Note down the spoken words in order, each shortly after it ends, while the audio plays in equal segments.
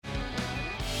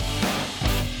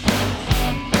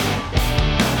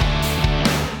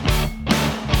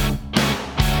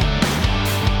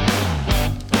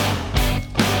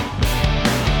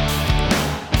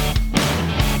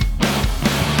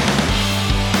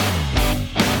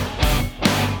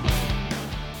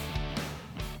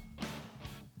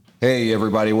Hey,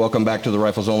 everybody. Welcome back to the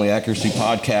Rifles Only Accuracy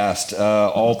Podcast.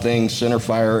 All things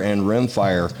centerfire and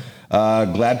rimfire.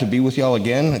 Glad to be with y'all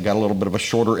again. I got a little bit of a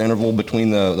shorter interval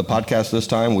between the podcast this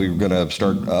time. We're going to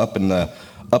start upping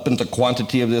the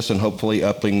quantity of this and hopefully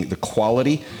upping the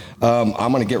quality. I'm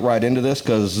going to get right into this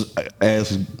because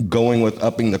as going with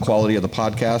upping the quality of the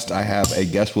podcast, I have a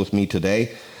guest with me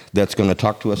today that's going to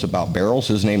talk to us about barrels.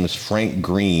 His name is Frank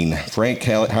Green. Frank,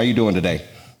 how are you doing today?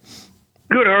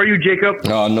 Good. How are you, Jacob?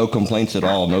 No complaints at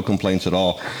all. No complaints at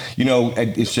all. You know,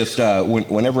 it's just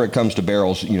whenever it comes to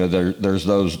barrels, you know, there's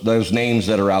those names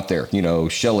that are out there. You know,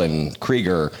 Schillen,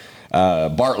 Krieger,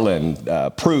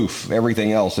 Bartlein, Proof,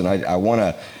 everything else. And I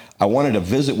wanted to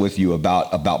visit with you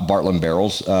about Bartlein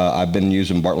barrels. I've been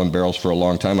using Bartlein barrels for a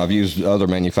long time. I've used other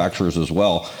manufacturers as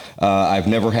well. I've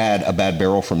never had a bad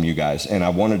barrel from you guys, and I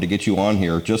wanted to get you on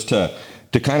here just to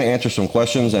kind of answer some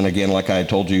questions. And again, like I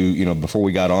told you, you know, before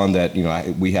we got on that, you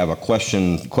know, we have a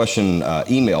question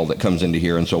email that comes into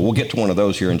here. And so we'll get to one of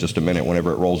those here in just a minute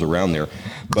whenever it rolls around there.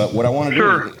 But what I want to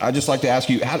do, I just like to ask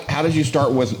you, how did you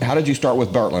start with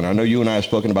Bartlein? I know you and I have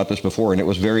spoken about this before, and it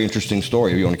was a very interesting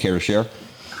story. You want to care to share?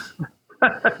 Well,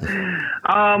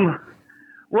 I'll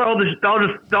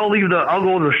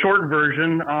go with the short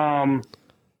version.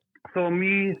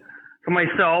 So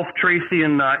myself, Tracy,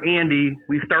 and Andy,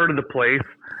 we started the place.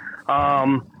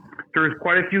 There's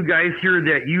quite a few guys here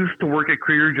that used to work at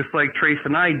Krieger, just like Trace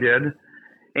and I did.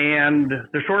 And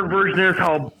the short version is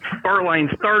how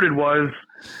Bartlein started was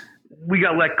we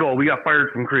got let go. We got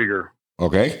fired from Krieger.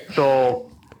 Okay.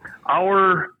 So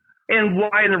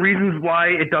the reasons why,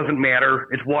 it doesn't matter.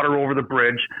 It's water over the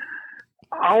bridge.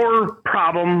 Our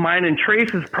problem, mine and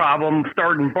Trace's problem,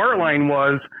 starting Bartlein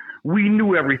was we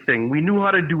knew everything. We knew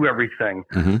how to do everything.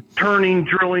 Mm-hmm. Turning,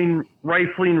 drilling,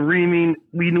 rifling, reaming,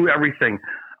 we knew everything.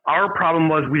 Our problem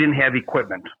was we didn't have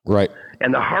equipment. Right.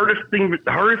 And the hardest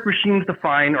machines to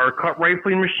find are cut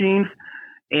rifling machines,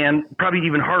 and probably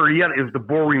even harder yet is the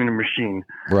bore reaming machine.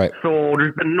 Right. So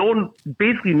there's been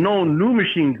basically no new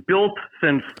machines built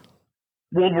since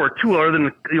World War II, other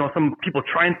than, you know, some people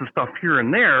trying some stuff here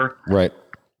and there. Right.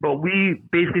 But we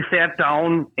basically sat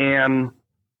down and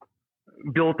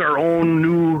built our own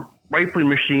new rifling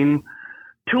machine.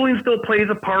 Tooling still plays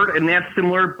a part, and that's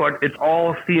similar, but it's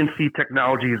all CNC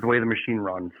technology is the way the machine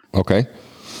runs. Okay.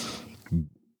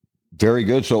 Very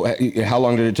good. So how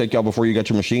long did it take y'all before you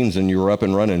got your machines and you were up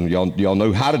and running? Y'all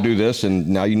know how to do this, and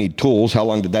now you need tools. How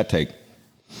long did that take?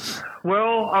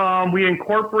 Well, we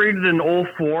incorporated in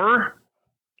 2004.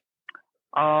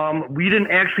 We didn't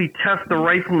actually test the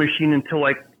rifle machine until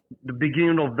like the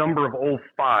beginning of November of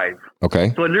 2005.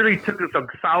 Okay. So it literally took us a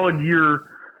solid year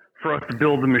for us to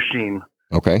build the machine.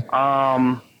 Okay.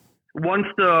 As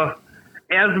the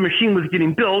machine was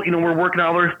getting built, you know, we're working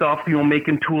on other stuff, you know,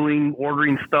 making tooling,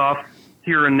 ordering stuff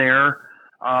here and there.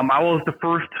 I was the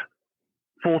first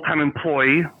full-time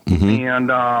employee, mm-hmm.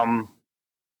 and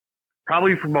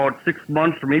probably for about 6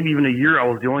 months or maybe even a year, I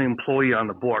was the only employee on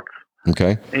the books.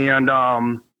 Okay. And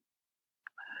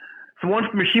so once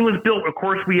the machine was built, of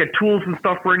course, we had tools and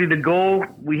stuff ready to go.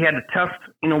 We had to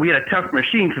test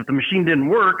machines. If the machine didn't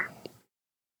work,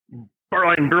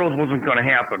 Bartlein barrels wasn't going to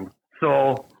happen.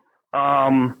 So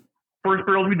first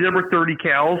barrels we did were 30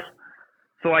 cals.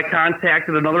 So I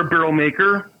contacted another barrel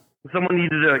maker. Someone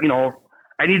needed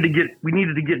we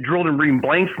needed to get drilled and ream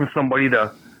blanks from somebody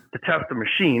to test the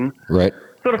machine. Right.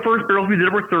 So the first barrels we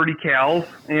did were 30 cals.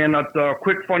 And the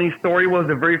quick funny story was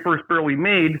the very first barrel we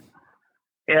made,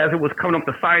 as it was coming up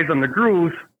the sides on the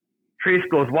grooves, Trace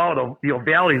goes, wow, the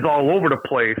valley's all over the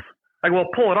place. I go, well,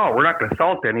 pull it out. We're not going to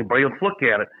sell it to anybody. Let's look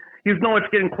at it. He goes, no, it's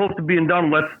getting close to being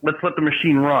done. Let's let the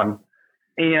machine run.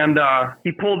 And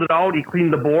he pulled it out. He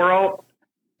cleaned the bore out.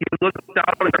 He looked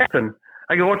down and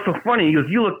I go, what's so funny? He goes,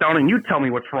 you look down and you tell me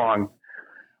what's wrong.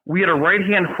 We had a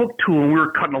right-hand hook tool and we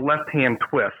were cutting a left-hand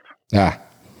twist. Ah.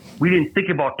 We didn't think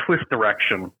about twist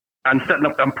direction on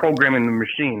programming the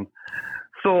machine.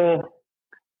 So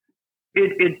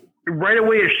it right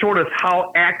away it showed us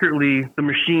how accurately the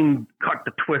machine cut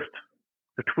the twist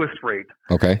rate.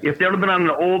 Okay. If that would have been on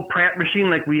an old Pratt machine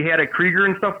like we had at Krieger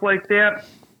and stuff like that,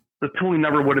 the tooling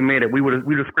never would have made it.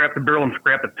 We'd have scrapped the barrel and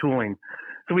scrapped the tooling.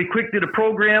 So we quick did a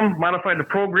program, modified the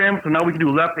program, so now we can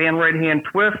do left and right hand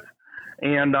twist.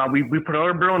 And we put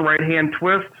another barrel in right hand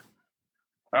twist.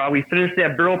 We finished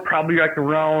that barrel probably like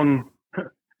around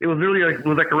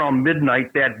around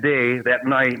midnight that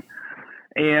night.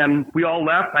 And we all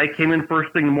left. I came in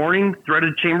first thing in the morning,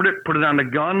 threaded, chambered it, put it on the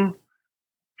gun.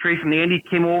 Trace and Andy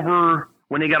came over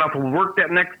when they got off of work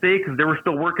that next day because they were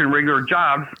still working regular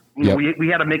jobs. You know, we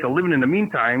had to make a living in the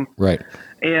meantime. Right.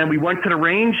 And we went to the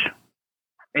range,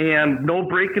 and no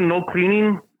breaking, no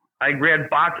cleaning. I grabbed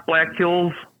box Black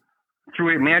Hills,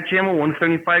 threw 8 match ammo,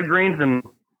 175 grains, and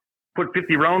put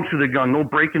 50 rounds through the gun. No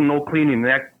breaking, no cleaning.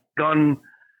 That gun,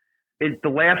 the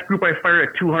last group I fired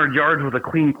at 200 yards was a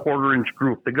clean 1/4-inch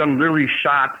group. The gun literally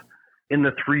shot in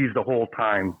the threes the whole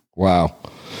time. Wow.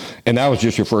 And that was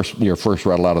just your first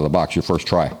rattle out of the box, your first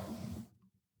try.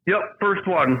 Yep, first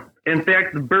one. In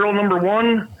fact, the barrel number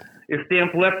 1 is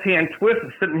stamped left-hand twist.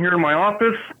 It's sitting here in my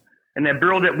office. And that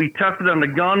barrel that we tested on the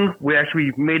gun, we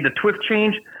actually made the twist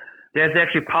change. That's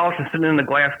actually polished and sitting in the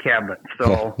glass cabinet.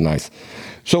 So nice.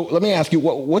 So let me ask you,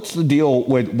 what's the deal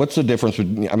with, what's the difference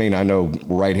with, I mean, I know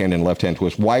right hand and left hand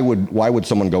twist. Why would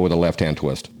someone go with a left hand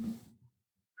twist?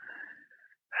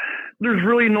 There's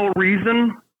really no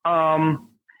reason.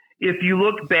 If you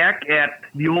look back at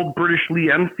the old British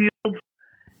Lee Enfields,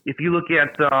 if you look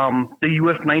at the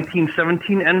US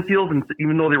 1917 Enfields, and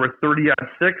even though they were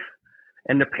 30-06,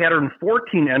 and the pattern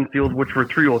 14 Enfields, which were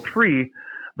 303,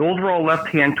 those were all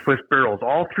left-hand twist barrels.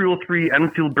 All 303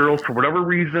 Enfield barrels, for whatever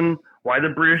reason, why the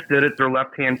British did it, they're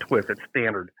left-hand twist. It's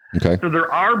standard. Okay. So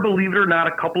there are, believe it or not,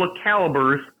 a couple of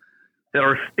calibers that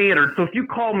are standard. So if you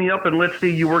call me up and let's say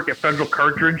you work at Federal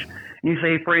Cartridge and you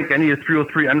say, hey, Frank, I need a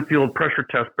 303 Enfield pressure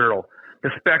test barrel.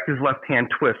 The spec is left-hand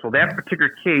twist. So that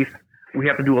particular case, we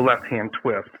have to do a left-hand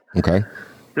twist. Okay.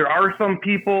 There are some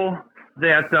people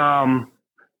that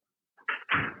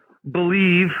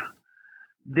believe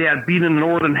that being in the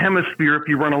northern hemisphere, if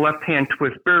you run a left-hand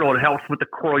twist barrel, it helps with the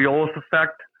Coriolis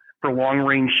effect for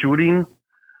long-range shooting.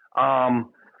 I'm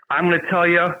going to tell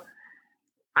you,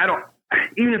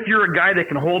 even if you're a guy that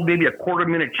can hold maybe a 1/4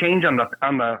 minute change on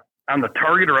the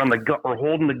target or on the gun, or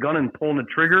holding the gun and pulling the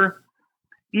trigger,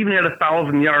 even at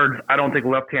 1,000 yards, I don't think a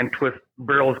left-hand twist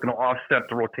barrel is going to offset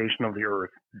the rotation of the earth.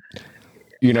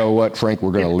 You know what, Frank?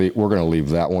 We're gonna leave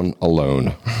that one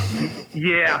alone.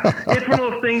 Yeah, it's one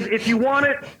of those things. If you want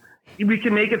it, we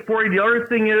can make it for you. The other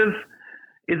thing is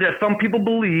that some people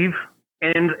believe,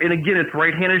 and again, it's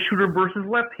right-handed shooter versus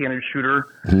left-handed shooter.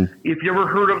 Mm-hmm. If you ever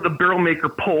heard of the barrel maker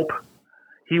Pope,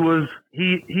 he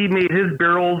made his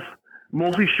barrels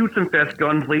mostly shoots and fast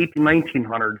guns late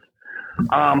 1900s.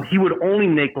 He would only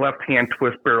make left-hand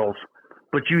twist barrels,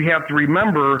 but you have to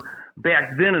remember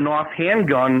back then an off-hand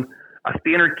gun, a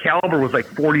standard caliber was like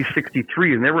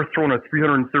 40-63, and they were throwing a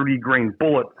 330 grain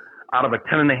bullet out of a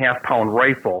 10.5 pound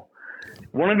rifle.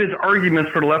 One of his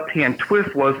arguments for the left-hand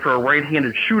twist was for a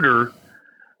right-handed shooter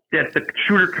that the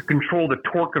shooter could control the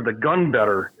torque of the gun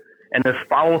better, and his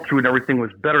follow-through and everything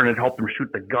was better, and it helped him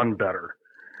shoot the gun better.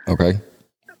 Okay.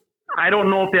 I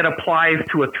don't know if that applies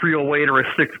to a 308 or a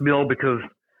 6 mil because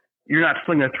you're not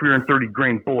slinging a 330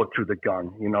 grain bullet through the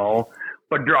gun, you know.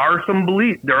 But there are some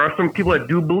people that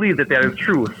do believe that is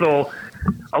true. So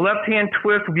a left-hand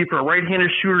twist would be for a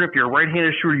right-handed shooter. If you're a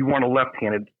right-handed shooter, you want a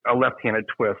left-handed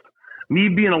twist. Me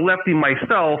being a lefty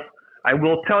myself, I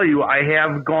will tell you I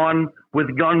have gone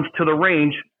with guns to the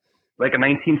range, like a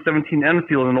 1917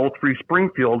 Enfield and an 03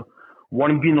 Springfield,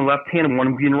 one being the left hand and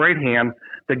one being right hand.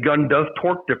 The gun does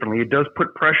torque differently. It does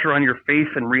put pressure on your face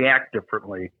and react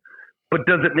differently. But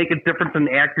does it make a difference in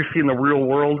accuracy in the real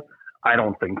world? I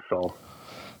don't think so.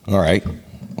 All right.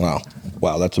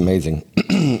 Wow, that's amazing.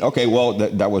 Okay, well,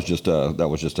 that was just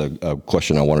a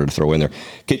question I wanted to throw in there.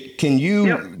 Can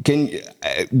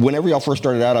whenever y'all first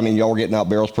started out, I mean, y'all were getting out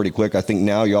barrels pretty quick. I think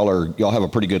now y'all have a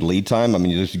pretty good lead time. I mean,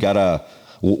 you just gotta.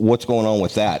 What's going on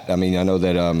with that? I mean, I know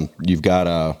that you've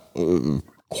got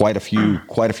quite a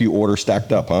few orders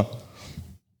stacked up, huh?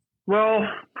 Well,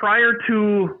 prior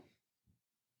to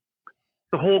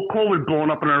the whole COVID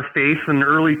blowing up in our face in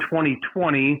early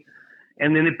 2020.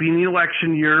 And then it being the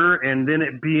election year, and then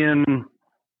it being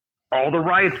all the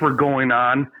riots were going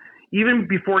on. Even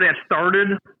before that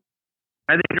started,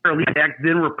 I think our lead back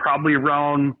then were probably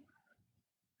around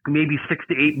maybe 6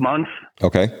 to 8 months.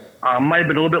 Okay. Might have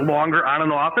been a little bit longer, on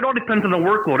and off. It all depends on the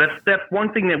workload. That's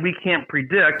one thing that we can't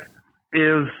predict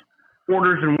is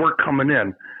orders and work coming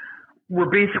in. We're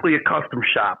basically a custom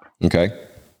shop. Okay.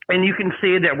 And you can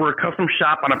say that we're a custom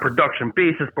shop on a production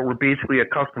basis, but we're basically a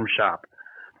custom shop.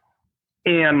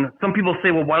 And some people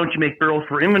say, well, why don't you make barrels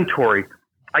for inventory?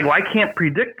 I go, I can't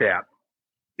predict that.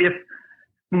 If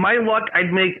my luck,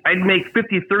 I'd make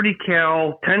 50, 30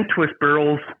 cal, 10 twist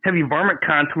barrels, heavy varmint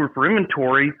contour for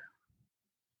inventory.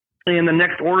 And the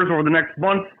next orders over the next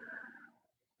month,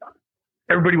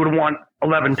 everybody would want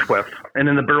 11 twists, and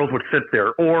then the barrels would sit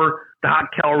there. Or the hot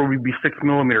caliber would be 6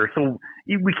 millimeter. So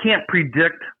we can't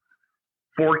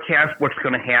forecast what's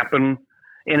going to happen.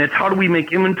 And it's how do we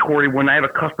make inventory when I have a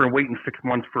customer waiting 6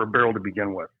 months for a barrel to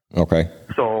begin with. Okay.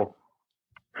 So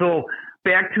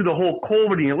back to the whole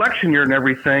COVID, the election year and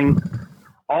everything,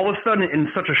 all of a sudden in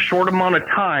such a short amount of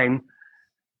time,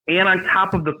 And on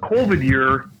top of the COVID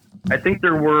year, I think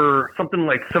there were something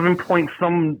like 7 point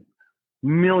some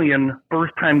million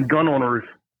first-time gun owners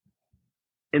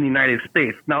in the United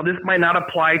States. Now, this might not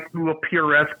apply to a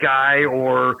PRS guy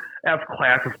or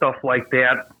F-class and stuff like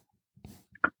that,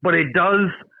 but it does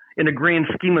in the grand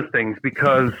scheme of things,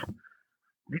 because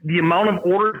the amount of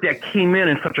orders that came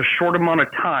in such a short amount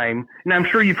of time, and I'm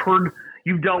sure you've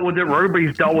dealt with it, or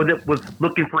everybody's dealt with it, with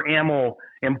looking for ammo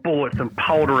and bullets and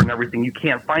powder and everything. You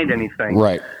can't find anything.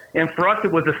 Right. And for us,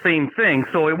 it was the same thing.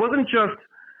 So it wasn't just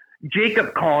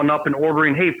Jacob calling up and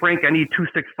ordering, hey, Frank, I need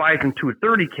 265s and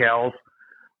 230 cals.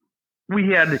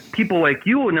 We had people like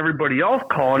you and everybody else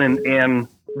calling and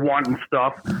wanting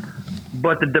stuff.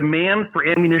 But the demand for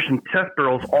ammunition test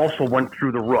barrels also went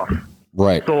through the roof.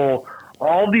 Right. So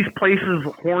all these places,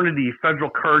 Hornady, Federal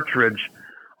Cartridge,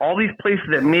 all these places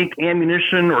that make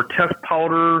ammunition or test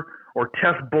powder or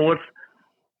test bullets,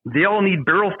 they all need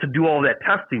barrels to do all that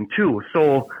testing too.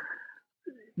 So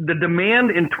the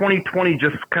demand in 2020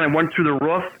 just kind of went through the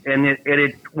roof, and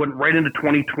it went right into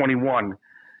 2021.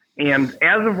 And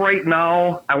as of right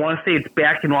now, I want to say it's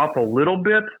backing off a little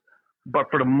bit, but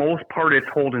for the most part, it's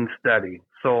holding steady.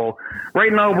 So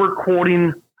right now we're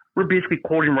basically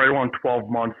quoting right around 12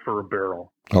 months for a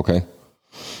barrel. Okay.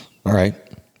 All right.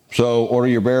 So order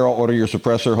your barrel, order your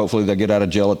suppressor. Hopefully they get out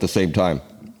of jail at the same time.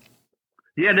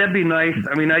 Yeah, that'd be nice.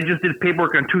 I mean, I just did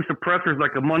paperwork on 2 suppressors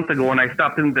like a month ago, and I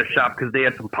stopped into the shop because they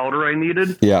had some powder I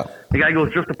needed. Yeah. The guy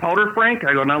goes, just a powder, Frank?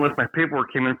 I go, not unless my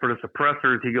paperwork came in for the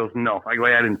suppressors. He goes, no. I go,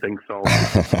 I didn't think so.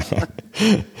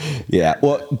 Yeah.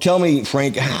 Well, tell me,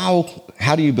 Frank, how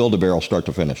do you build a barrel start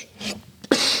to finish?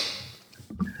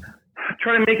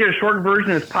 Try to make it as short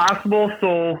version as possible.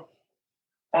 So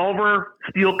all of our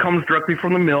steel comes directly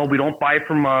from the mill. We don't buy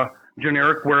from a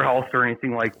generic warehouse or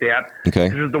anything like that. Okay.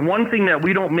 The one thing that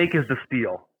we don't make is the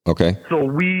steel. Okay. So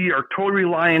we are totally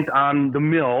reliant on the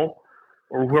mill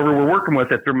or whoever we're working with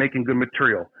that they're making good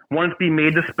material. One, it's being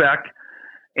made to spec,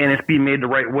 and it's being made the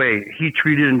right way, heat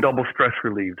treated and double stress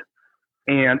relieved,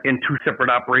 and in 2 separate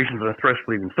operations of stress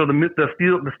relieving. So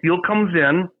the steel comes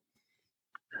in.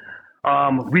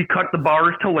 We cut the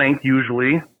bars to length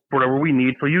usually, whatever we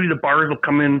need. So usually the bars will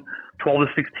come in 12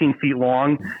 to 16 feet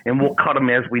long, and we'll cut them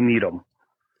as we need them.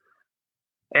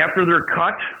 After they're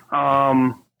cut,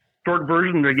 short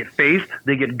version, they get faced,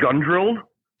 they get gun drilled.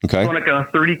 Okay. So like a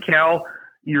 30 cal,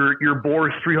 your bore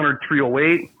is 300,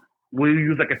 308. We'll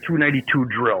use like a 292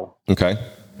 drill. Okay.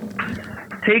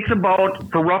 Takes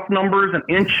about, for rough numbers, an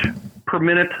inch per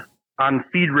minute on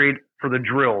feed rate for the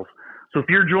drills. So if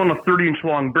you're drilling a 30-inch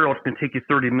long barrel, it's going to take you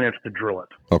 30 minutes to drill it.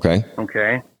 Okay.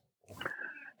 Okay.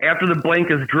 After the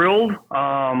blank is drilled,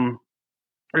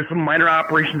 there's some minor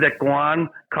operations that go on,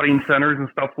 cutting centers and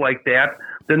stuff like that.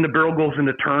 Then the barrel goes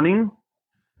into turning.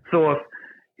 So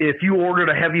if you ordered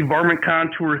a heavy varmint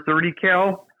contour 30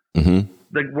 cal,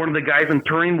 one of the guys in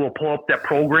turning will pull up that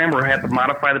program or have to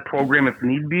modify the program if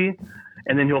need be,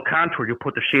 and then he'll contour. You'll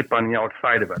put the shape on the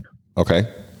outside of it. Okay.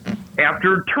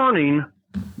 After turning,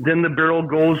 then the barrel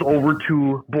goes over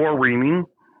to bore reaming.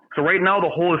 So right now the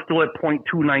hole is still at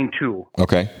 0.292.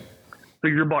 Okay. So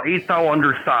you're about 1/8 thou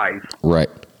under size. Right.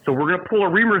 So we're going to pull a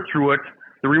reamer through it.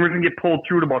 The reamer's going to get pulled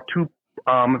through at about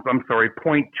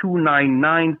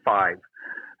 0.2995.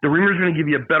 The reamer's going to give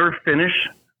you a better finish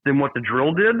than what the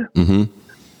drill did.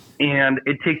 And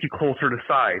it takes you closer to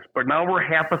size. But now we're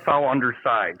 1/2 thou under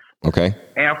size. Okay.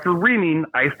 After reaming,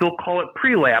 I still call it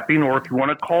pre-lapping, or if you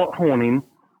want to call it honing.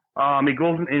 It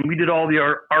goes, and we did all the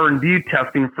R&D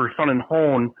testing for Sun and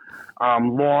Hone,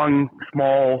 long,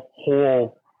 small,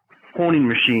 hole honing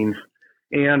machines.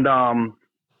 And there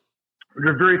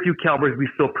are very few calibers we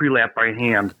still pre-lap by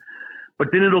hand.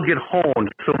 But then it'll get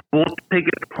honed. So we'll take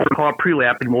it, call it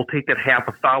pre-lap, and we'll take that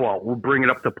 1/2 thou out. We'll bring it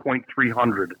up to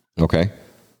 0.300. Okay.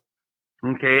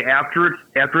 Okay, after it,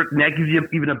 and that gives you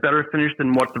even a better finish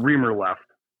than what the reamer left.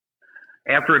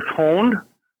 After it's honed,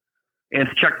 and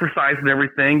it's checked for size and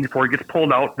everything before it gets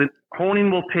pulled out, the honing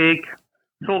will take,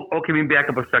 let me back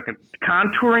up a second.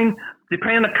 Contouring,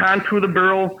 depending on the contour of the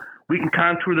barrel, we can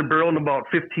contour the barrel in about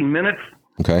 15 minutes.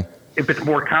 Okay. If it's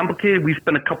more complicated, we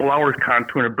spend a couple hours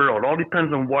contouring a barrel. It all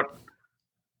depends on what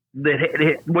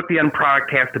the end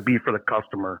product has to be for the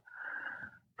customer.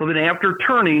 So then after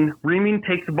turning, reaming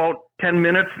takes about 10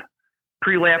 minutes.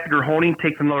 Pre-lapping or honing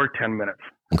takes another 10 minutes.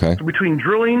 Okay. So between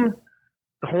drilling,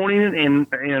 the honing and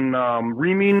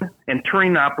reaming and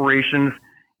turning operations,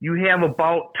 you have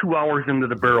about 2 hours into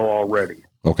the barrel already.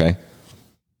 Okay.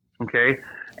 Okay.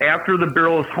 After the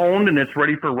barrel is honed and it's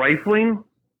ready for rifling,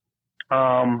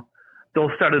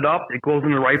 they'll set it up. It goes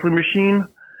in the rifling machine.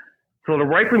 So the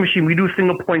rifling machine, we do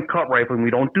single point cut rifling.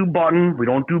 We don't do button. We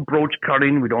don't do broach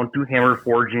cutting. We don't do hammer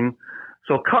forging.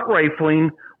 So cut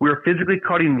rifling, we're physically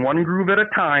cutting one groove at a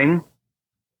time.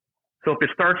 So if it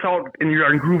starts out and you're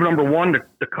on groove number one,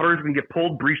 the cutter's going to get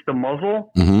pulled, breach the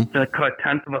muzzle, going to cut a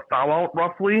tenth of a thou out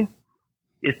roughly.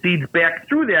 It feeds back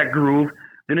through that groove,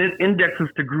 then it indexes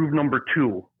to groove number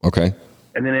two. Okay.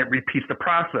 And then it repeats the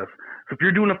process. So if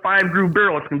you're doing a 5-groove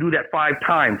barrel, it's going to do that 5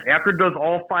 times. After it does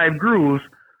all 5 grooves,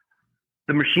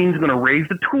 the machine's going to raise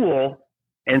the tool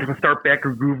and it's going to start back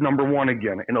at groove number 1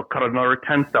 again, and it'll cut another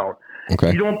tenth out.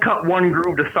 Okay. You don't cut one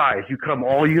groove to size. You cut them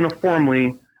all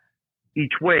uniformly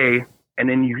each way, and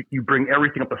then you bring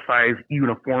everything up to size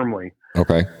uniformly.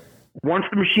 Okay. Once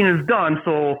the machine is done,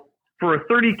 so for a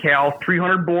 30 cal,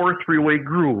 300 bore, 3-way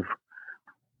groove.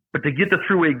 But to get the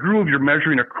 3-way groove, you're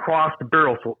measuring across the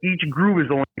barrel. So each groove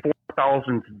is only 4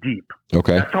 thousandths deep.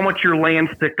 Okay. That's how much your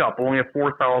lands stick up, only a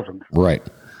 4 thousandths. Right.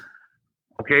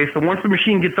 Okay, so once the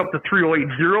machine gets up to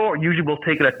 3080, usually we'll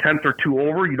take it a tenth or two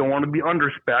over. You don't want to be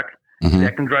under spec.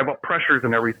 That can drive up pressures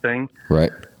and everything.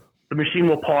 Right. The machine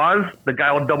will pause. The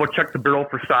guy will double check the barrel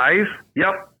for size.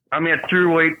 Yep, I'm at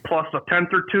 308 plus a tenth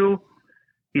or two.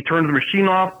 He turns the machine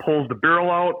off, pulls the barrel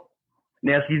out,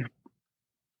 and as he's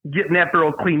getting that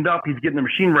barrel cleaned up, he's getting the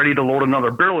machine ready to load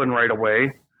another barrel in right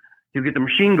away. He'll get the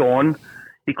machine going.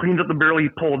 He cleans up the barrel he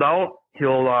pulled out.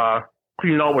 He'll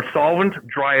clean it out with solvent,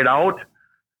 dry it out.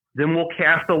 Then we'll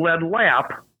cast a lead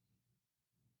lap,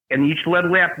 and each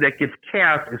lead lap that gets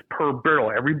cast is per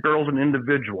barrel. Every barrel is an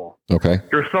individual. Okay.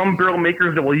 There are some barrel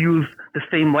makers that will use the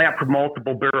same lap for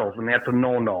multiple barrels, and that's a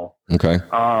no-no. Okay.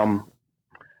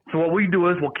 So what we do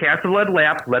is we'll cast a lead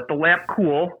lap, let the lap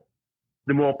cool,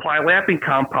 then we'll apply lapping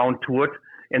compound to it,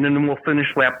 and then we'll finish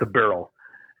lap the barrel.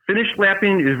 Finish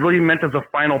lapping is really meant as a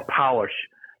final polish.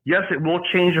 Yes, it will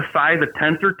change the size a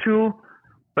tenth or two,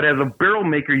 but as a barrel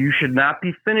maker, you should not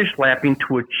be finish lapping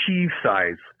to achieve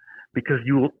size, because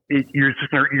you're going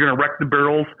to wreck the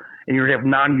barrels and you're going to have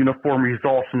non-uniform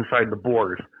results inside the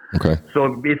bores. Okay.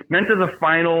 So it's meant as a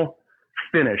final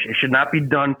finish. It should not be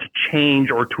done to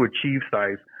change or to achieve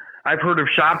size. I've heard of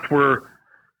shops where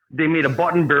they made a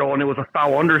button barrel and it was a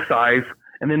foul undersize,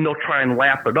 and then they'll try and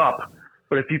lap it up.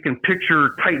 But if you can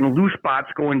picture tight and loose spots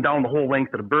going down the whole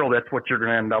length of the barrel, that's what you're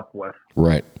going to end up with.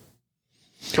 Right.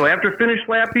 So after finish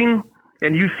lapping,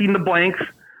 and you've seen the blanks,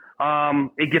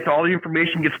 it gets all the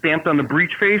information, gets stamped on the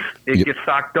breech face, it gets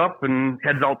socked up and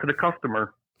heads out to the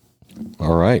customer.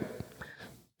 All right.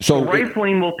 So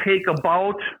rifling will take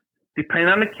about, depending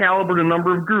on the caliber, the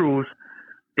number of grooves,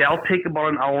 that'll take about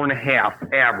an hour and a half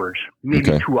average,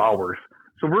 maybe 2 hours.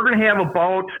 So we're going to have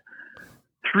about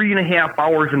 3.5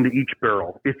 hours into each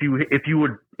barrel if you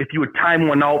would time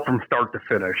one out from start to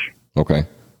finish. Okay.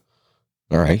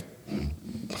 All right.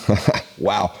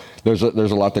 Wow. There's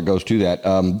a lot that goes to that.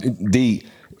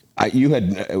 You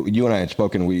and I had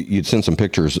spoken. You'd sent some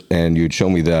pictures and you'd show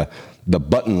me the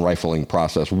button rifling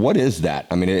process. What is that?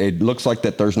 I mean, it looks like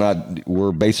that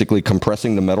we're basically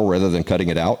compressing the metal rather than cutting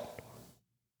it out.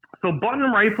 So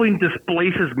button rifling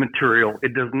displaces material.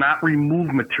 It does not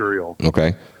remove material.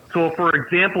 Okay. So for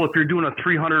example, if you're doing a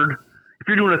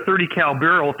 30 cal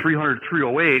barrel, 300,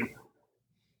 308,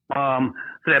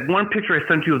 so that one picture I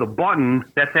sent you of the button,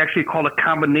 that's actually called a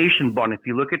combination button. If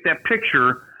you look at that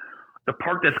picture, the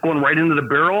part that's going right into the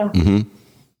barrel,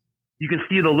 you can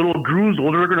see the little grooves.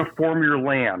 Those are going to form your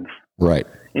lands. Right.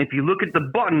 And if you look at the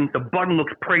button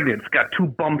looks pregnant. It's got 2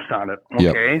 bumps on it.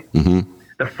 Okay. Yep.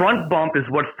 The front bump is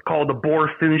what's called the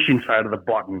bore finishing side of the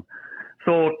button.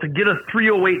 So to get a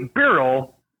 308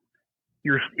 barrel,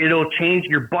 it'll change.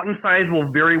 Your button size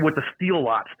will vary with the steel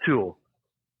lots too.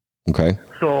 Okay.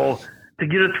 So to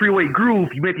get a 308 groove,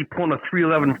 you might be pulling a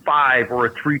 311.5 or a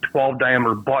 312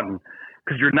 diameter button,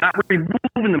 because you're not removing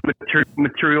the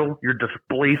material, you're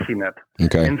displacing it.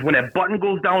 Okay. And when that button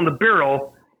goes down the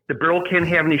barrel can't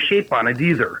have any shape on it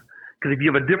either. Because if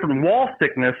you have a different wall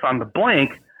thickness on the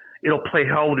blank, it'll play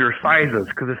hell with your sizes,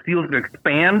 because the steel is going to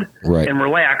expand and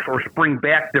relax or spring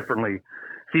back differently.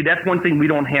 See, that's one thing we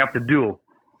don't have to do.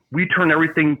 We turn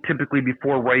everything typically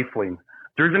before rifling.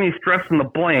 If there's any stress in the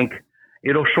blank,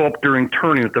 it'll show up during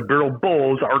turning. If the barrel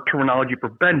bows, our terminology for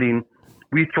bending,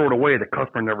 we throw it away. The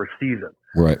customer never sees it.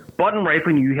 Right. Button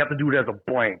rifling, you have to do it as a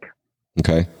blank.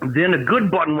 Okay. Then a good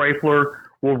button rifler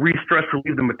will re-stress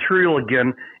relieve the material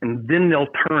again, and then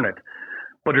they'll turn it.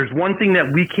 But there's one thing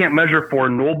that we can't measure for,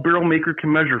 no barrel maker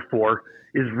can measure for,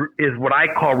 is what I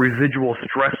call residual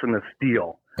stress in the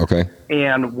steel. Okay.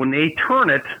 And when they turn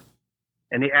it,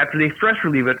 and after they stress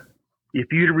relieve it,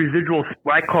 if you get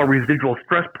what I call residual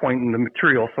stress point in the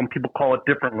material, some people call it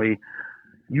differently,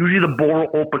 usually the bore will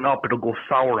open up. It'll go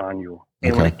sour on you.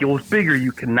 And when it goes bigger,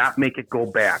 you cannot make it go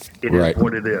back. It is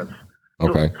what it is.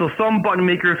 Okay. So some button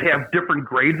makers have different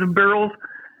grades of barrels,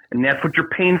 and that's what you're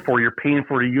paying for. You're paying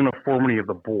for the uniformity of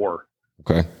the bore.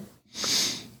 Okay.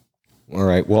 All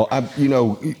right. Well,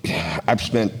 I've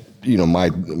spent,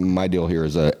 my deal here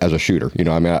is as a shooter.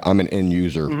 I'm an end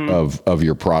user of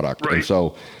your product, Right. and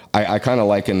so I kind of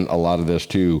liken a lot of this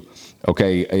to.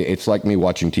 Okay, it's like me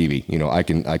watching TV.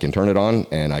 I can turn it on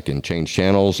and I can change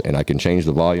channels and I can change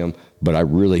the volume, but I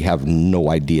really have no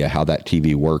idea how that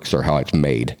TV works or how it's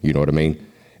made. You know what I mean?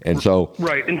 And so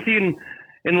right, and seeing,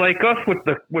 and like us with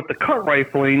the cut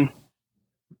rifling,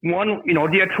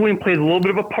 the tooling plays a little bit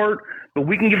of a part, but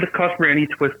we can give the customer any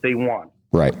twist they want.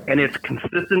 Right. And it's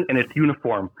consistent and it's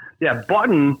uniform. That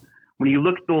button, when you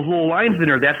look at those little lines in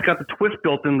there, that's got the twist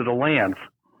built into the lands.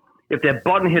 If that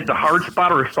button hits a hard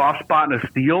spot or a soft spot in a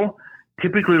steel,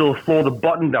 typically it'll slow the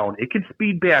button down. It can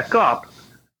speed back up,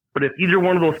 but if either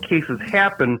one of those cases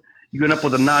happen, you end up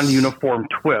with a non-uniform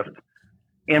twist.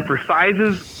 And for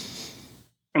sizes,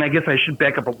 and I guess I should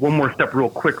back up one more step real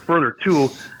quick further too,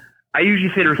 I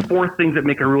usually say there's 4 things that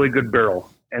make a really good barrel,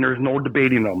 and there's no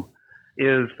debating them.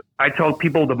 Is I tell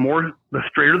people the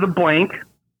straighter the blank,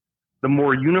 the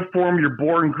more uniform your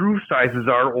bore and groove sizes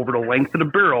are over the length of the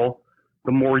barrel,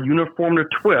 the more uniform the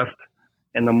twist,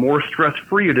 and the more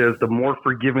stress-free it is, the more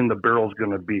forgiving the barrel's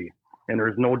going to be. And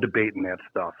there's no debating that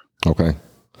stuff. Okay.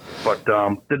 But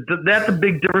that's a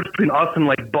big difference between us and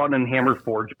like button and hammer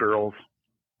forged barrels.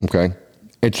 Okay.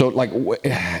 And so, like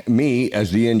me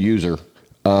as the end user,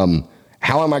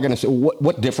 how am I going to say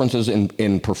what differences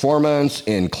in performance,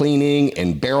 in cleaning,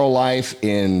 in barrel life,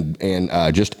 in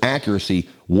just accuracy?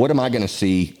 What am I going to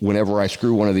see whenever I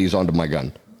screw one of these onto my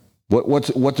gun?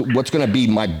 What's going to be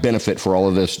my benefit for all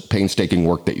of this painstaking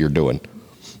work that you're doing?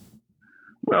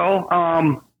 Well,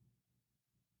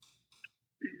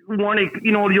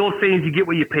 the old saying is you get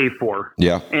what you pay for.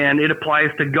 Yeah. And it applies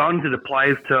to guns, it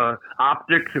applies to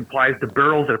optics, it applies to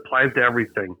barrels, it applies to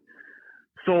everything.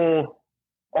 So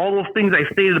all those things I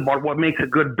stated about what makes a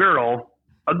good barrel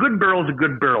is a good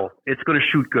barrel. It's going to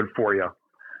shoot good for you.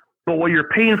 But what you're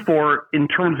paying for in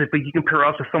terms of if you compare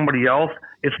us to somebody else,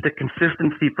 it's the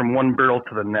consistency from one barrel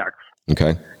to the next.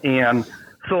 Okay. And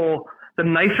so the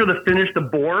nicer the finish the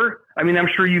bore, I mean, I'm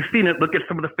sure you've seen it. Look at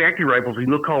some of the factory rifles. You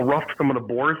look how rough some of the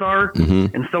bores are,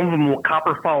 and some of them will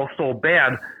copper foul so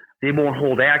bad they won't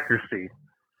hold accuracy.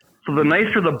 So the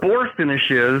nicer the bore finish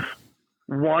is,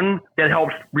 one, that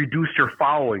helps reduce your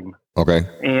fouling. Okay.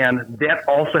 And that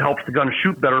also helps the gun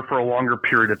shoot better for a longer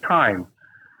period of time.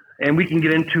 And we can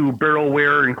get into barrel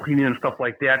wear and cleaning and stuff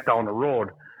like that down the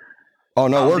road. Oh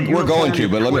no, we're going to,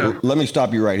 but let me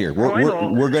stop you right here.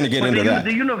 We're going to get into that.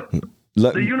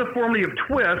 The uniformity of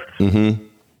twist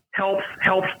helps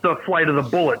the flight of the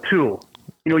bullet too.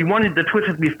 You wanted the twist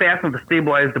to be fast enough to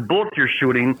stabilize the bullets you're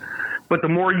shooting, but the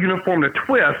more uniform the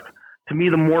twist, to me,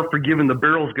 the more forgiving the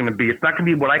barrel is going to be. It's not going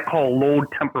to be what I call low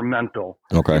temperamental.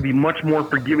 Okay. It's going to be much more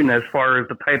forgiving as far as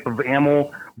the type of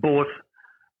ammo, bullets,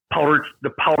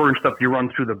 the powder and stuff you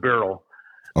run through the barrel.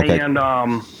 Okay.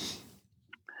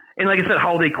 And like I said,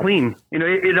 how they clean.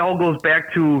 It all goes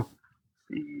back to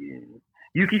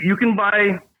you can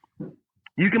buy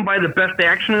the best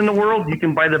action in the world. You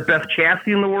can buy the best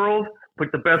chassis in the world.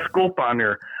 Put the best scope on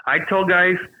there. I tell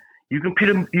guys, you can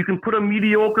put a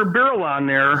mediocre barrel on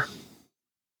there,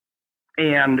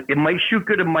 and it might shoot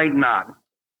good, it might not.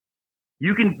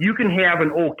 You can have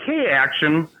an okay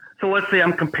action. So let's say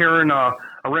I'm comparing a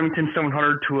Remington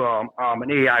 700 to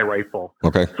an AI rifle.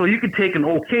 Okay. So you could take an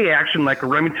okay action like a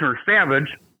Remington or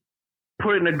Savage,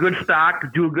 put it in a good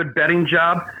stock, do a good bedding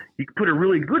job. You could put a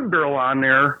really good barrel on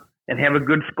there and have a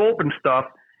good scope and stuff.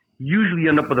 Usually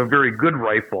end up with a very good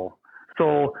rifle.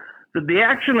 So the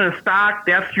action in a stock,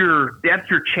 that's your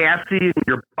chassis and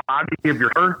your body of your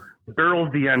car. The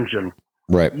barrel's the engine.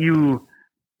 Right. Again,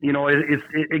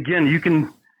 you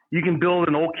can build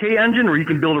an okay engine or you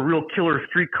can build a real killer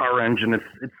street car engine.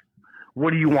 It's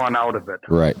what do you want out of it?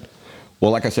 Right.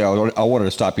 Well, like I said, I wanted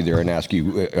to stop you there and ask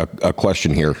you a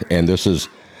question here. And this is,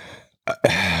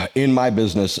 in my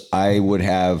business, I would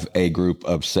have a group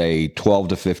of, say, 12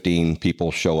 to 15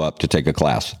 people show up to take a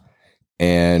class.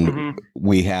 And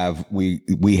we have,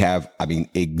 I mean,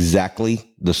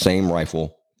 exactly the same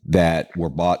rifle that were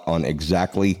bought on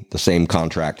exactly the same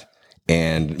contract.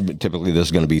 And typically this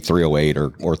is going to be 308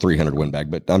 or 300 Windbag,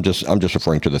 but I'm just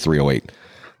referring to the 308,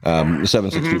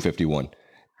 76251.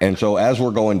 And so as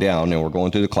we're going down and we're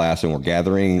going through the class and we're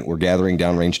gathering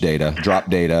downrange data,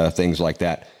 drop data, things like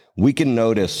that, we can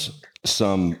notice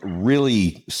some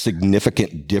really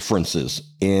significant differences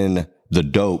in the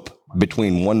dope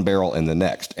between one barrel and the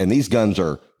next. And these guns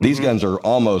are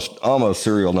almost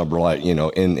serial number, like,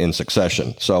 in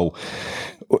succession. So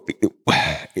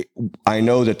I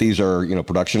know that these are,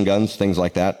 production guns, things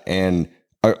like that. And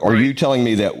are you telling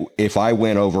me that if I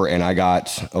went over and I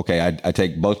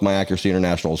take both my Accuracy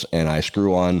Internationals and I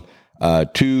screw on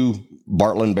 2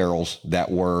 Bartlein barrels that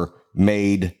were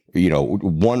made,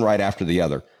 one right after the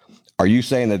other, are you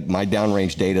saying that my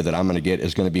downrange data that I'm going to get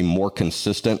is going to be more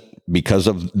consistent because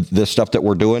of this stuff that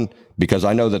we're doing? Because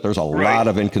I know that there's a lot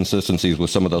of inconsistencies with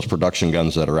some of those production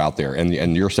guns that are out there,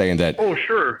 and you're saying that. Oh,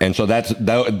 sure. And so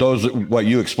those what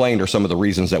you explained are some of the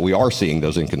reasons that we are seeing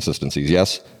those inconsistencies.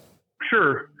 Yes.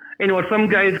 Sure. And some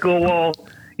guys go, well,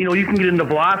 you can get into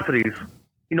velocities.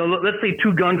 Let's say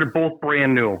 2 guns are both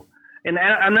brand new, and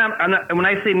I'm not. When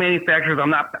I say manufacturers,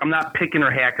 I'm not picking or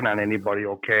hacking on anybody.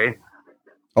 Okay.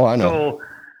 Oh, I know. So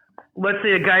let's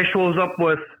say a guy shows up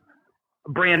with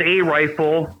a brand A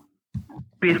rifle,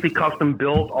 basically custom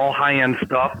built, all high end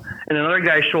stuff, and another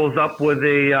guy shows up with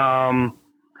a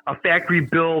factory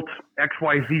built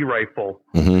XYZ rifle.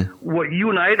 Mm-hmm. What you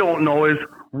and I don't know is,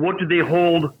 what do they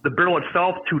hold the barrel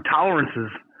itself to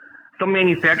tolerances? Some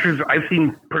manufacturers, I've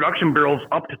seen production barrels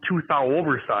up to 2 thou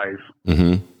oversize.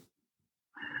 Mm-hmm.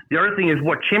 The other thing is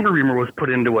what chamber reamer was put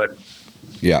into it.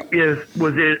 Yeah. Is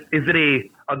it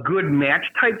a good match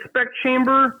type spec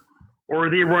chamber, or are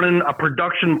they running a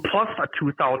production plus a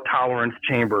 2 thou tolerance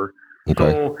chamber?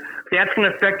 Okay. So that's going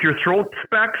to affect your throat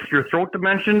specs, your throat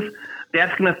dimensions.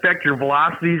 That's going to affect your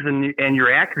velocities and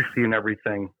your accuracy and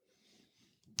everything.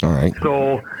 All right.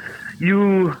 So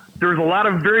there's a lot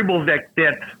of variables that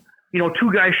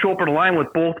 2 guys show up in a line with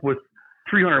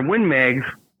 300 Win Mags,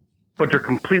 but they're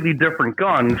completely different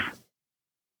guns.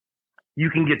 You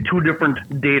can get 2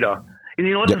 different data.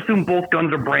 And let's assume both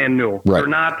guns are brand new. Right.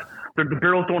 The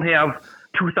barrels don't have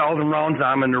 2,000 rounds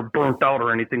on them and they're burnt out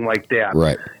or anything like that.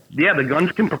 Right. Yeah, the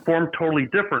guns can perform totally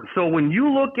different. So when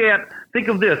you think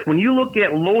of this, when you look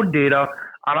at load data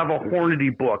out of a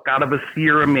Hornady book, out of a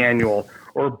Sierra manual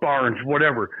or Barnes,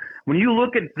 whatever, when you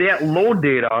look at that load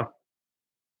data,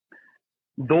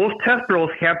 those test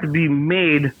barrels have to be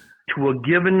made to a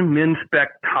given min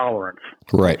spec tolerance.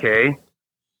 Right. Okay.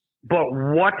 But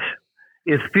what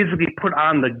is physically put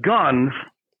on the guns,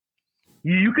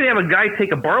 you can have a guy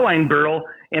take a Bartlein barrel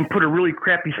and put a really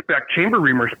crappy spec chamber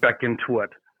reamer spec into it.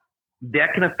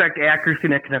 That can affect accuracy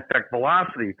and that can affect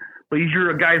velocity. But you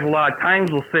hear guys a lot of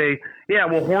times will say, yeah,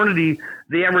 well, Hornady,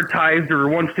 they advertised their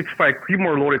 165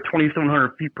 Creedmoor load at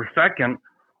 2,700 feet per second,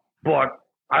 but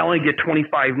I only get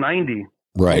 2,590.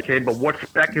 Right. Okay, but what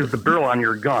spec is the barrel on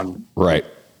your gun? Right.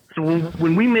 So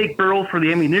when we make barrels for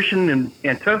the ammunition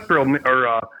and test barrel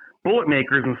or bullet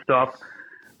makers and stuff,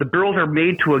 the barrels are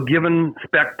made to a given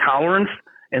spec tolerance,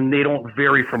 and they don't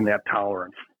vary from that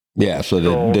tolerance. Yeah,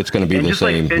 so it's going to be the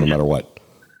same no matter what.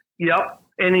 Yep.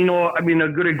 And, a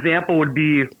good example would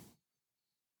be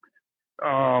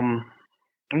one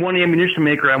ammunition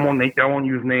maker, I won't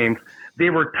use names. They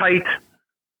were tight.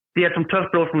 They had some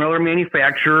test barrels from another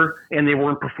manufacturer, and they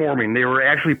weren't performing. They were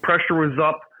actually, pressure was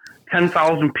up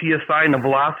 10,000 PSI, and the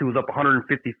velocity was up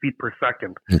 150 feet per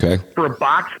second. Okay. For a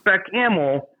box spec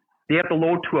ammo, they have to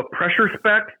load to a pressure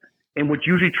spec, and which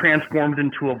usually transforms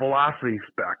into a velocity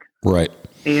spec. Right.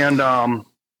 And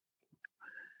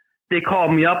they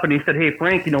called me up and he said, hey,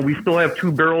 Frank, we still have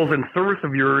 2 barrels in service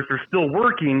of yours. They're still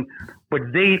working, but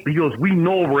he goes, we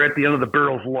know we're at the end of the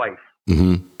barrel's life.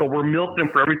 Mm-hmm. But we're milking them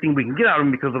for everything we can get out of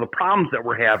them because of the problems that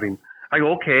we're having. I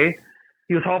go, okay.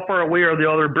 He goes, how far away are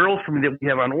the other barrels from me that we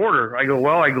have on order? I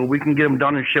go, we can get them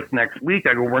done and shipped next week.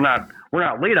 I go, we're not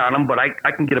late on them, but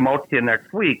I can get them out to you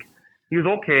next week. He goes,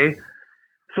 okay.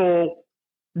 So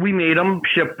we made them,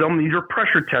 shipped them. These are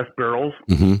pressure test barrels,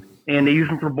 mm-hmm. and they use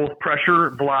them for both pressure,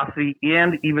 velocity,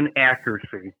 and even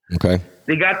accuracy. Okay.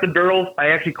 They got the barrels. I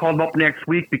actually called them up next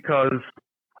week because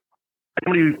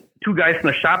only 2 guys from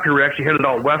the shop here were actually headed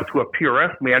out west to a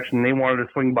PRS match, and they wanted to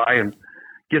swing by and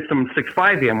get some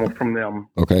 6.5 ammo from them.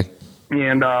 Okay.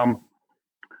 And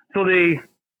so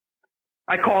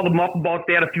I called them up about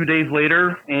that a few days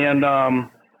later, and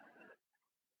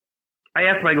I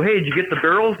asked him, I go, hey, did you get the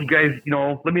barrels? You guys,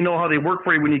 let me know how they work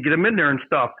for you when you get them in there and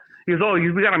stuff. He goes, oh,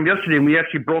 we got them yesterday, and we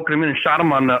actually broke them in and shot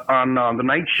them on the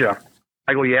night shift.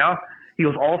 I go, yeah? He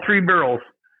goes, all 3 barrels.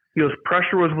 He goes,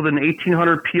 pressure was within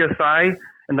 1,800 PSI,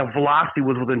 and the velocity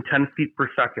was within 10 feet per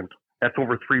second. That's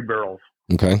over 3 barrels.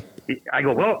 Okay. I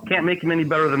go, well, can't make them any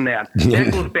better than that.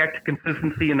 That goes back to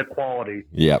consistency and the quality.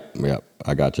 Yep.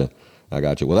 I got you.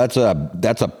 Well,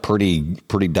 that's a pretty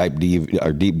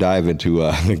deep dive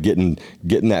into getting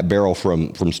that barrel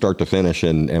from start to finish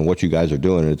and what you guys are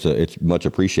doing. It's much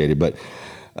appreciated. But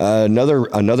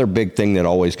Another big thing that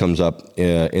always comes up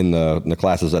in the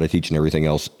classes that I teach and everything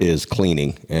else is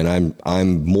cleaning, and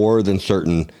I'm more than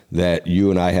certain that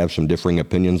you and I have some differing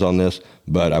opinions on this,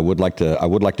 but I would like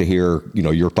to hear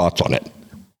your thoughts on it.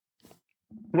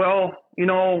 Well,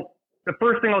 the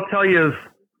first thing I'll tell you is,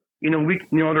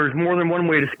 there's more than one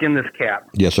way to skin this cat.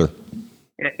 Yes, sir.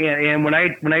 And when I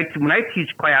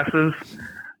teach classes,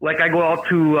 like I go out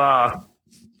to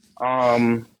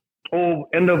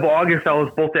end of August, I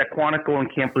was both at Quantico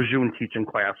and Camp Lejeune teaching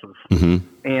classes,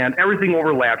 and everything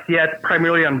overlaps. Yeah, it's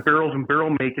primarily on barrels and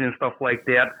barrel making and stuff like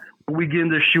that. But we get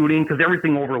into shooting because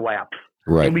everything overlaps,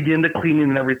 right? And we get into cleaning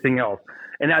and everything else.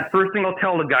 And that first thing I'll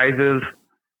tell the guys is,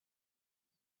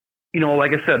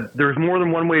 like I said, there's more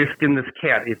than one way to skin this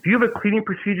cat. If you have a cleaning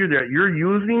procedure that you're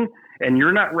using and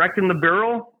you're not wrecking the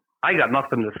barrel, I got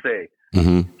nothing to say.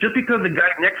 Just because the guy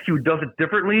next to you does it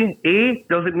differently, A,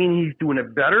 doesn't mean he's doing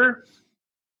it better.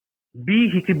 B,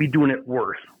 he could be doing it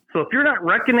worse. So if you're not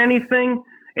wrecking anything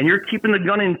and you're keeping the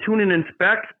gun in tune and in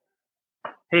spec,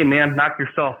 hey man, knock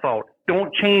yourself out.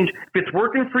 Don't change. If it's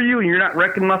working for you and you're not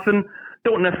wrecking nothing,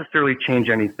 don't necessarily change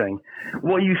anything.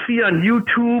 What you see on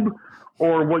YouTube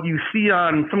or what you see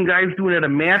on some guys doing at a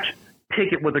match,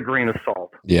 take it with a grain of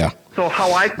salt. Yeah. So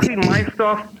how I clean my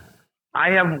stuff,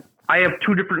 I have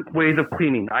two different ways of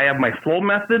cleaning. I have my slow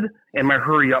method and my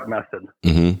hurry up method.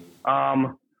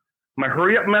 My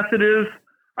hurry up method is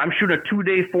I'm shooting a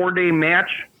 2-day, 4-day match.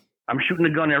 I'm shooting the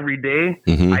gun every day.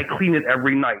 I clean it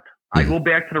every night. I go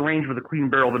back to the range with a clean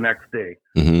barrel the next day.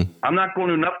 I'm not going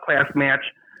to an up class match,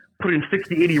 putting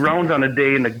 60, 80 rounds on a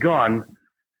day in the gun,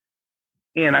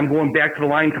 and I'm going back to the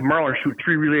line tomorrow and shoot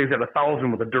 3 relays at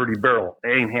 1,000 with a dirty barrel. It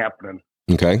ain't happening.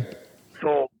 Okay.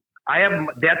 So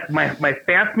that's my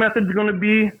fast method is going to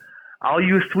be, I'll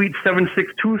use Sweet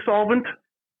 762 solvent.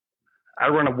 I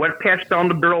run a wet patch down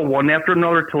the barrel one after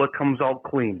another till it comes out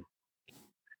clean.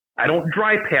 I don't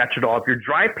dry patch it all. If you're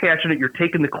dry patching it, you're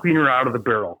taking the cleaner out of the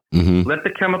barrel. Let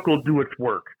the chemical do its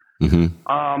work.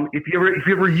 If you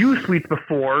ever used sweets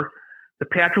before, the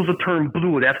patches will turn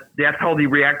blue. That's how they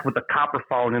react with the copper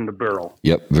found in the barrel.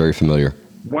 Yep, very familiar.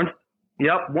 Once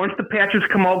the patches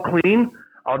come out clean,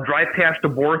 I'll dry patch the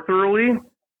bore thoroughly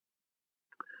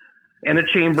and the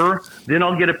chamber. Then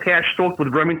I'll get a patch soaked with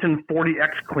Remington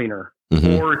 40X cleaner,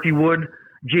 or if you would,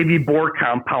 JB Bore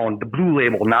compound, the blue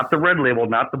label, not the red label,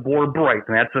 not the Bore Bright.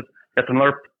 And that's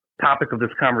another topic of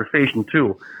this conversation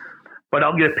too. But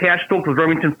I'll get a patch soaked with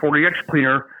Remington 40X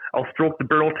cleaner. I'll stroke the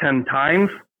barrel 10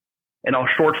 times, and I'll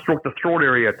short stroke the throat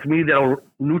area. To me, that'll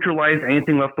neutralize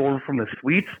anything left over from the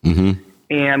sweets.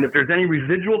 And if there's any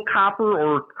residual copper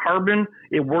or carbon,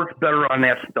 it works better on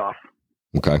that stuff.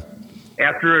 Okay.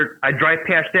 After I dry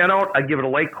patch that out, I give it a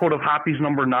light coat of Hoppies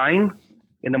number 9.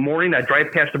 In the morning, I dry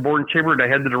patch the bore and chamber, and I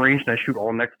head to the range, and I shoot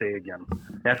all next day again.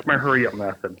 That's my hurry-up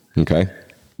method. Okay.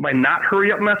 My not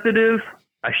hurry-up method is,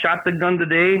 I shot the gun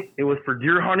today. It was for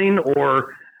deer hunting,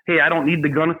 or, hey, I don't need the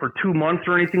gun for 2 months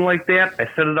or anything like that. I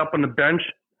set it up on the bench.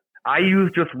 I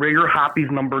use just regular Hoppies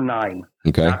number 9.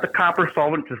 Okay. Not the copper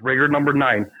solvent, just regular number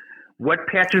 9. Wet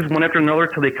patches one after another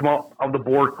till they come out of the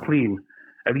bore clean.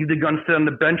 I leave the gun sit on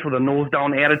the bench with a nose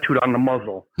down attitude on the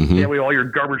muzzle. That way all your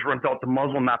garbage runs out the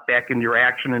muzzle, not back into your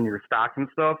action and your stock and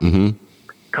stuff.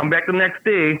 Come back the next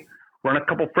day, run a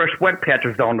couple fresh wet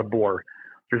patches down the bore. If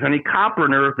there's any copper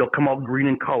in there, they'll come out green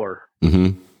in color.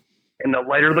 And the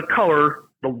lighter the color,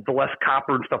 the less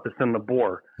copper and stuff that's in the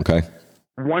bore. Okay.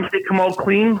 Once they come out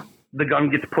clean, the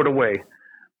gun gets put away.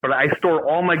 But I store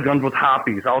all my guns with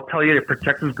Hoppies. I'll tell you, it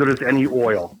protects as good as any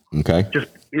oil. Okay.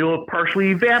 It'll partially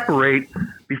evaporate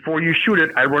before you shoot it.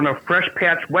 I run a fresh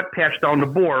patch, wet patch down the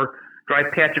bore, dry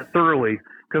patch it thoroughly,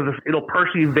 because it'll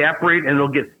partially evaporate and it'll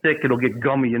get thick. It'll get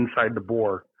gummy inside the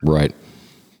bore. Right.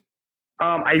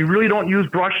 I really don't use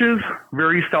brushes,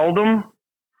 very seldom.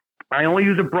 I only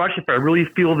use a brush if I really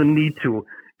feel the need to.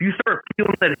 If you start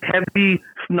feeling that heavy,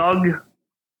 snug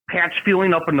patch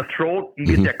feeling up in the throat, you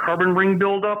get that carbon ring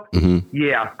buildup.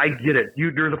 Yeah, I get it.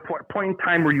 There's a point in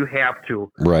time where you have to.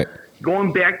 Right.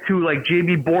 Going back to like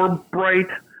JB Bore Bright,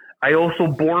 I also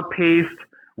bore paste,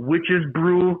 witch's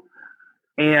brew,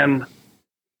 and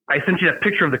I sent you that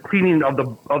picture of the cleaning of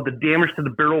the damage to the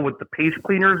barrel with the paste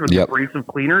cleaners, with the abrasive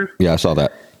cleaners. Yeah, I saw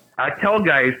that. I tell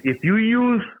guys, if you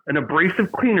use an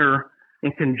abrasive cleaner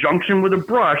in conjunction with a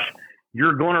brush,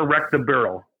 you're going to wreck the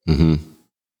barrel.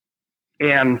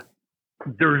 And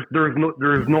there's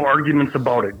no arguments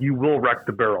about it. You will wreck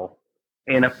the barrel.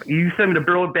 And if you send me the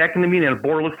barrel back into me and the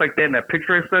bore looks like that in that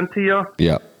picture I sent to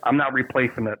you, I'm not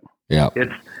replacing it.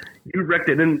 You wrecked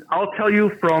it. And I'll tell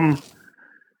you, from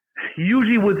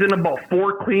usually within about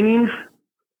 4 cleanings,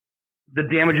 the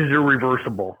damage is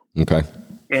irreversible. Okay.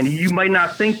 And you might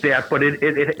not think that, but it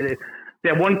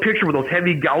that one picture with those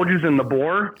heavy gouges in the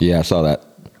bore. Yeah, I saw that.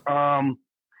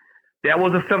 That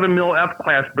was a 7 mil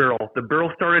F-class barrel. The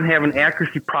barrel started having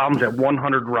accuracy problems at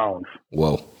 100 rounds.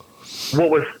 Whoa.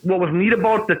 What was neat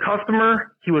about the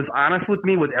customer, he was honest with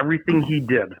me with everything he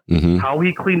did. How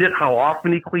he cleaned it, how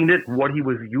often he cleaned it, what he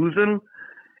was using.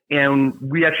 And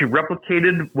we actually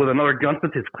replicated with another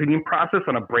gunsmith his cleaning process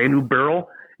on a brand new barrel,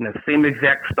 and the same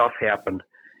exact stuff happened.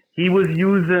 He was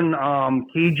using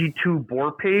KG2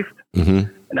 bore paste,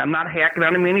 and I'm not hacking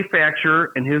on the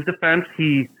manufacturer. In his defense,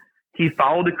 he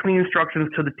followed the cleaning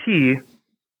instructions to the T,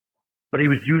 but he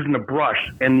was using a brush,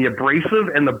 and the abrasive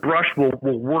and the brush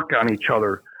will work on each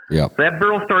other. Yeah. So that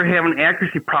barrel started having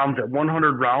accuracy problems at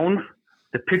 100 rounds.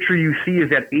 The picture you see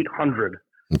is at 800.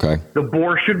 Okay. The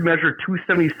bore should measure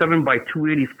 277 by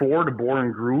 284, the bore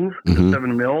and groove, the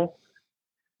 7 mil.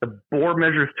 The bore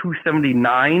measures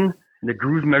 279, and the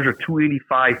grooves measure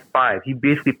 285.5. He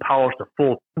basically polished a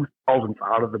full 2,000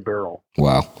 out of the barrel.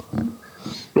 Wow.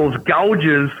 Those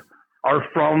gouges are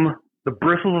from the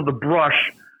bristles of the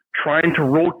brush trying to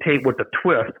rotate with the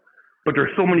twist, but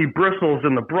there's so many bristles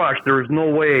in the brush, there is no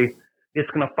way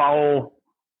it's going to follow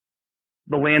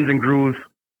the lands and grooves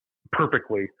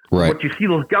perfectly. Right. What you see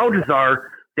those gouges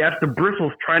are, that's the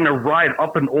bristles trying to ride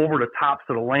up and over the tops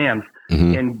of the lands.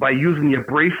 And by using the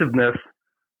abrasiveness,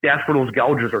 that's where those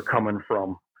gouges are coming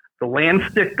from. The lands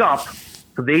stick up,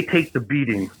 so they take the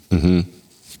beating.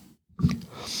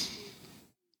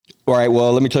 All right.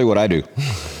 Well, let me tell you what I do.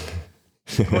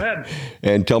 Go ahead.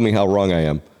 And tell me how wrong I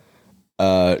am.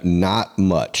 Not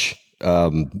much. I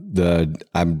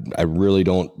really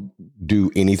don't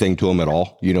do anything to them at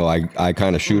all. You know, I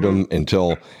kind of shoot them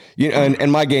until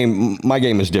and my game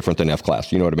is different than F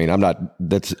class. You know what I mean?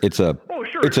 It's a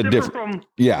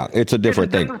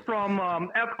different thing. Different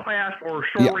from F class or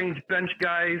short range bench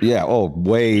guys. Yeah. Oh,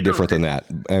 way different than that.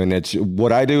 And it's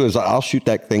what I do is I'll shoot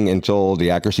that thing until the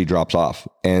accuracy drops off,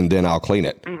 and then I'll clean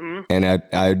it. And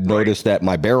I noticed that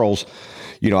my barrels,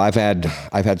 you know, I've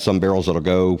had some barrels that'll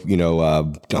go,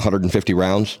 150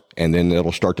 rounds, and then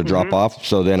it'll start to drop off.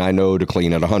 So then I know to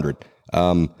clean at 100.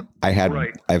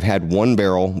 I've had one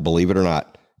barrel, believe it or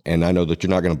not, and I know that you're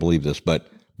not going to believe this, but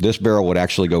this barrel would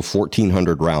actually go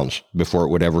 1,400 rounds before it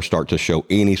would ever start to show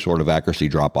any sort of accuracy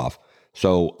drop off.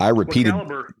 So I repeated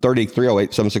 30,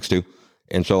 308, 762.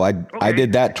 And so I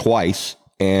did that twice,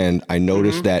 and I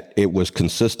noticed that it was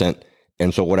consistent.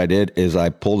 And so what I did is I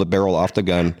pulled the barrel off the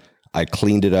gun. I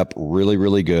cleaned it up really,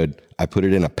 really good. I put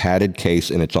it in a padded case,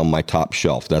 and it's on my top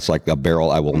shelf. That's like a barrel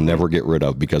I will never get rid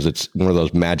of because it's one of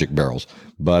those magic barrels.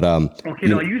 But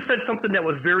you said something that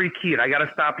was very key, and I got to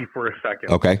stop you for a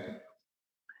second. Okay.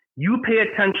 You pay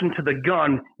attention to the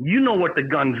gun. You know what the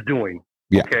gun's doing.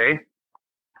 Yeah. Okay.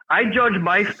 I judge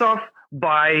my stuff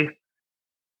by,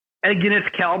 and again, it's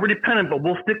caliber dependent, but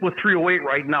we'll stick with 308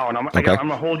 right now, and I'm going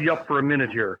to hold you up for a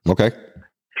minute here. Okay.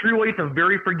 308 is a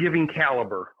very forgiving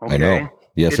caliber. Okay? I know.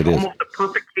 Yes, it is. It's almost a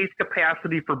perfect case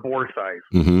capacity for bore size.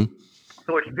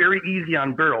 So it's very easy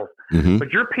on barrels.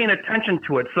 But you're paying attention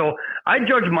to it. So I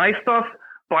judge my stuff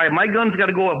by my gun's got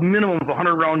to go a minimum of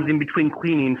 100 rounds in between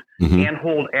cleanings and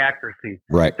hold accuracy.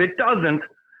 Right. If it doesn't,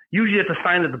 usually it's a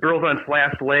sign that the barrel's on its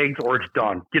last legs or it's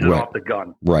done. Get it off the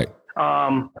gun. Right.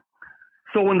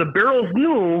 So when the barrel's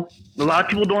new, a lot of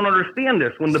people don't understand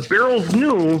this. When the barrel's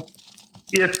new,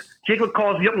 if Jacob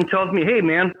calls me up and tells me, hey,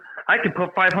 man, I could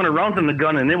put 500 rounds in the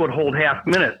gun and it would hold half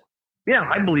minute. Yeah,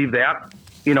 I believe that,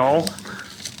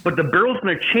 But the barrel's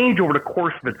going to change over the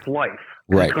course of its life.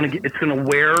 Right. It's going to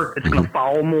wear. It's going to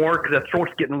foul more because that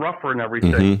throat's getting rougher and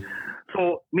everything.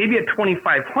 So maybe at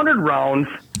 2,500 rounds,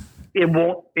 it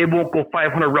won't go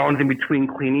 500 rounds in between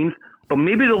cleanings, but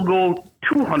maybe it'll go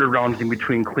 200 rounds in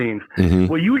between cleans.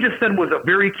 What you just said was a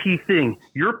very key thing.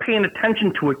 You're paying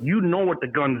attention to it. You know what the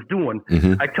gun's doing.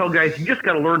 I tell guys, you just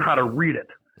got to learn how to read it.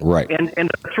 Right. And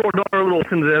to throw another little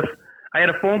into this, I had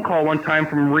a phone call one time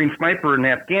from a Marine sniper in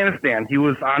Afghanistan. He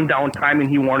was on downtime and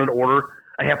he wanted to order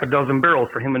a half a dozen barrels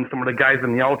for him and some of the guys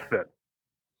in the outfit.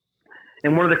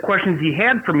 And one of the questions he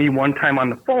had for me one time on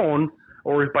the phone,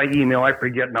 or by email, I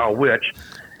forget now which,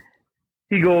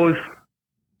 he goes,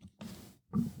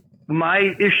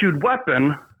 my issued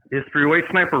weapon is 308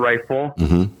 sniper rifle.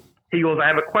 He goes, I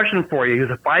have a question for you. He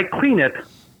goes, if I clean it,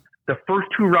 the first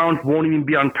 2 rounds won't even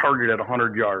be on target at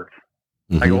 100 yards.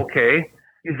 I go, okay.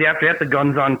 He goes, after that, the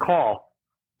gun's on call.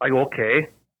 I go, okay.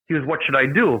 He goes, what should I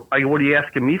do? I go, what are you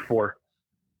asking me for?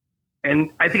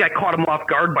 And I think I caught him off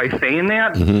guard by saying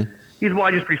that. He's, well,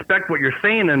 I just respect what you're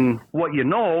saying and what you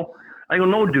know. I go,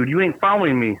 no, dude, you ain't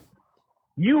following me.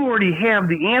 You already have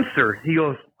the answer. He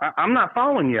goes, I'm not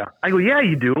following you. I go, yeah,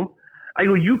 you do. I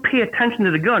go, you pay attention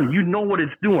to the gun. You know what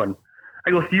it's doing.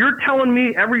 I go, so you're telling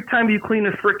me every time you clean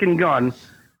this freaking gun,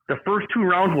 the first 2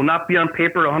 rounds will not be on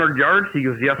paper at 100 yards? He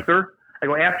goes, yes, sir. I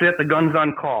go, after that, the gun's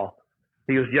on call.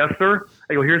 He goes, yes, sir.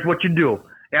 I go, here's what you do.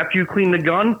 After you clean the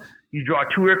gun, you draw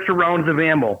 2 extra rounds of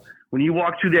ammo. When you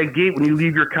walk through that gate, when you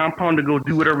leave your compound to go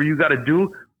do whatever you got to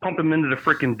do, pump them into the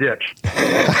freaking ditch.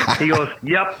 He goes,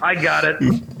 yep, I got it.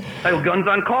 I go, gun's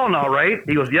on call now, right?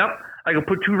 He goes, yep. I go,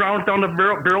 put 2 rounds down the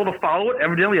barrel to follow it.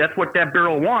 Evidently, that's what that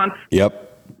barrel wants. Yep.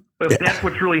 But if that's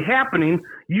what's really happening,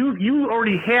 you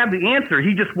already had the answer.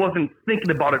 He just wasn't thinking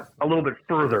about it a little bit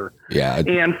further. Yeah.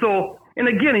 And so, and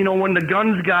again, when the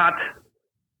gun's got,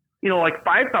 like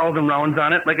 5,000 rounds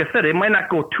on it, like I said, it might not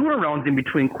go 200 rounds in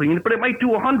between cleans, but it might do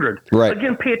 100. Right.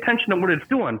 Again, pay attention to what it's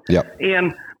doing. Yep.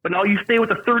 But now you stay with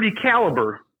a 30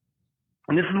 caliber.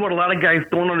 And this is what a lot of guys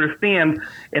don't understand.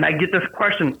 And I get this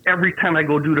question every time I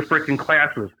go do the freaking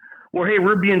classes. Well, hey,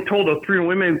 we're being told a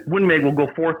 300 Win Mag will go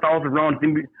 4,000 rounds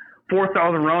before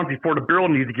the barrel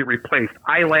needs to get replaced.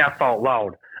 I laugh out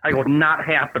loud. I go, not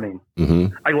happening.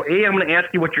 Mm-hmm. I go, I'm going to ask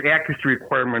you what your accuracy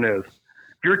requirement is.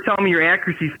 If you're telling me your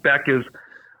accuracy spec is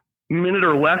minute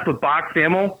or less with box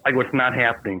ammo, I go, it's not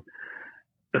happening.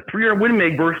 The 300 Win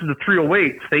Mag versus the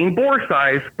 308, same bore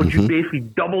size, but you basically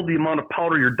double the amount of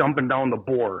powder you're dumping down the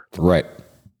bore. Right.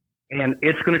 And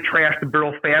it's going to trash the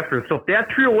barrel faster. So if that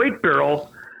 308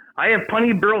 barrel, I have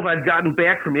plenty of barrels I've gotten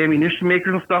back from ammunition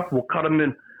makers and stuff. We'll cut them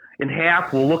in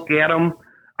half. We'll look at them.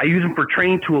 I use them for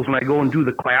training tools when I go and do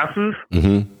the classes.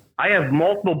 Mm-hmm. I have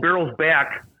multiple barrels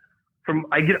back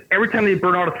every time they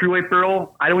burn out a 308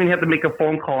 barrel, I don't even have to make a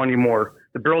phone call anymore.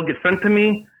 The barrel gets sent to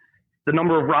me. The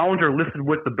number of rounds are listed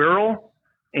with the barrel.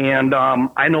 And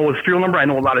I know a serial number. I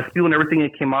know a lot of steel and everything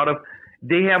it came out of.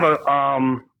 They have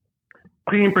a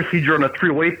cleaning procedure on the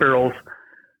 308 barrels.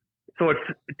 So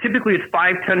typically it's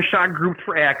 5-10 shot groups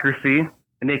for accuracy,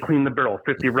 and they clean the barrel,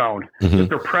 50 rounds. Mm-hmm. If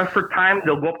they're pressed for time,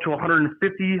 they'll go up to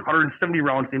 150, 170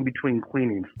 rounds in between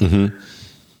cleanings. Mm-hmm.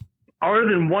 Other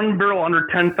than one barrel under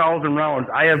 10,000 rounds,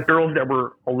 I have barrels that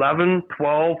were 11,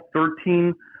 12,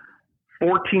 13,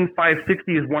 14,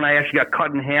 560 is one I actually got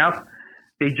cut in half.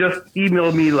 They just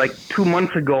emailed me like 2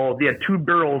 months ago. They had 2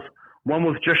 barrels. One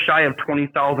was just shy of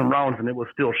 20,000 rounds, and it was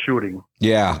still shooting.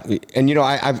 Yeah, and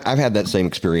I've had that same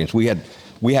experience. We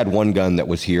had one gun that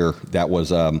was here that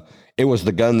was it was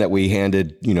the gun that we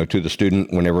handed to the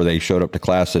student whenever they showed up to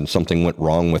class and something went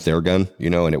wrong with their gun,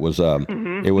 and it was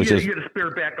it was you had a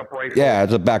spare backup rifle. Yeah,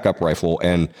 it's a backup rifle,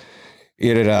 and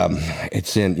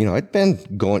it's in it'd been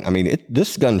going. I mean,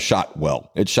 this gun shot well.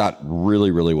 It shot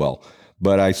really, really well.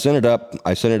 But I sent it up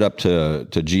to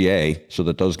GA so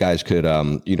that those guys could,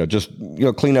 just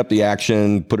clean up the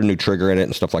action, put a new trigger in it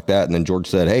and stuff like that. And then George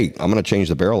said, "Hey, I'm going to change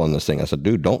the barrel on this thing." I said,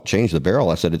 "Dude, don't change the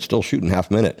barrel." I said, "It's still shooting half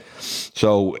minute."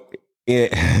 So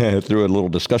through a little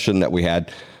discussion that we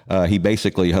had, he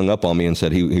basically hung up on me and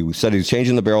said he said he's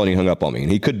changing the barrel, and he hung up on me.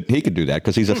 And he could do that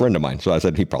because he's a friend of mine. So I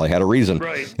said he probably had a reason.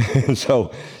 Right.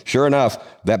 So sure enough,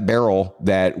 that barrel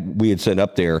that we had sent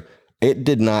up there, it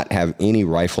did not have any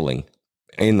rifling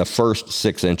in the first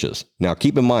 6 inches. Now,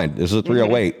 keep in mind, this is a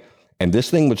 308, and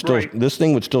this thing would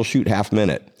still shoot half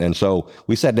minute. And so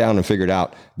we sat down and figured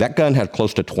out that gun had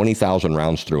close to 20,000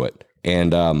 rounds through it.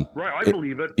 And right, I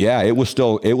believe it. Yeah, it was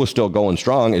still going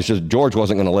strong. It's just George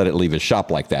wasn't going to let it leave his shop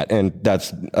like that, and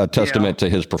that's a testament to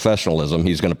his professionalism.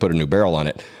 He's going to put a new barrel on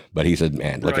it. But he said,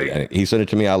 "Man, look at it." He sent it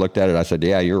to me. I looked at it. I said,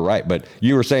 "Yeah, you're right." But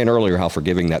you were saying earlier how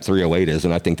forgiving that 308 is,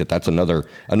 and I think that's another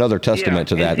testament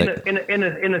to that. In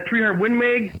a 300 Win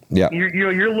Mag,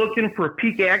 you're looking for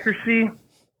peak accuracy,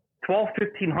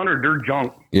 1,200-1,500. They're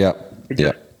junk. Yeah,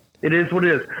 It is what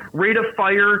it is. Rate of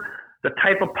fire, the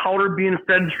type of powder being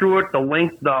fed through it, the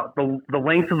length of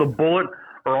the bullet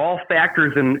are all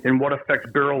factors in what affects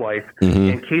barrel life. Mm-hmm.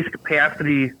 And case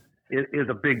capacity is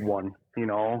a big one.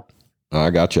 I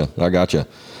gotcha. Well,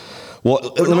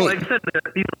 like I said,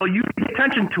 you pay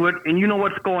attention to it, and you know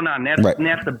what's going on. And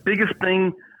that's the biggest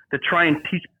thing to try and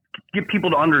get people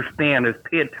to understand is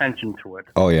pay attention to it.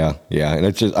 Oh yeah, and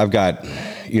it's just I've got,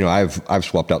 I've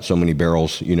swapped out so many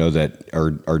barrels, that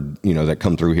are that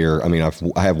come through here. I mean,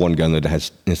 I have one gun that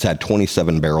has had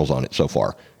 27 barrels on it so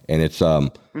far. And it's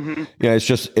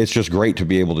it's just great to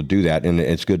be able to do that, and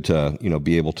it's good to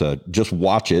be able to just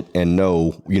watch it and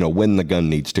know when the gun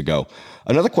needs to go.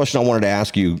 Another question I wanted to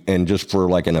ask you, and just for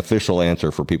like an official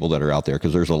answer for people that are out there,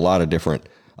 because there's a lot of different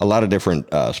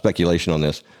speculation on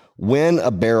this. When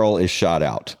a barrel is shot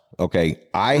out, okay,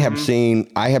 I have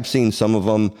seen some of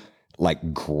them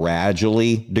like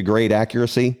gradually degrade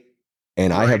accuracy.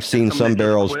 And I have seen some that just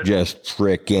barrels quit. just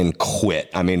frickin'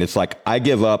 quit. I mean, it's like, I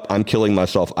give up. I'm killing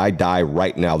myself. I die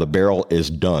right now. The barrel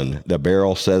is done. The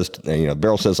barrel says,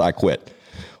 I quit.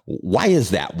 Why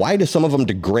is that? Why do some of them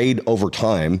degrade over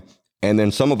time? And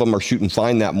then some of them are shooting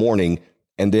fine that morning.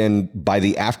 And then by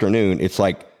the afternoon, it's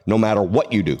like, no matter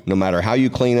what you do, no matter how you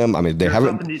clean them. I mean, they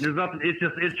haven't. There's nothing.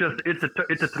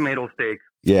 It's a tomato steak.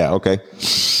 Yeah. Okay.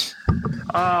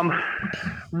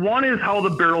 One is how the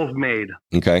barrel's made.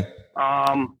 Okay.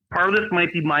 Part of this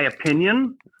might be my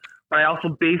opinion, but I also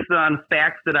base it on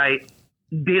data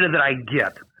that I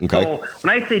get. Okay. So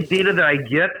when I say data that I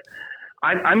get,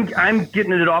 I'm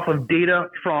getting it off of data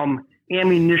from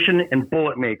ammunition and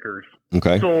bullet makers.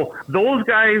 Okay. So those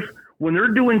guys, when they're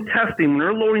doing testing, when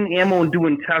they're loading ammo and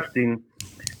doing testing,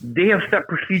 they have set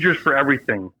procedures for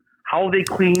everything. How they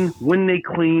clean, when they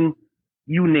clean,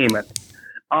 you name it.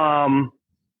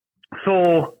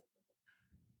 So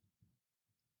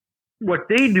what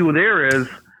they do there is,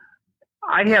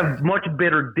 I have much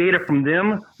better data from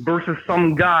them versus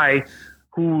some guy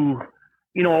who,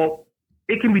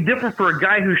 it can be different for a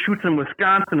guy who shoots in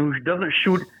Wisconsin who doesn't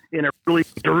shoot in a really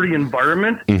dirty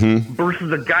environment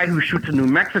versus a guy who shoots in New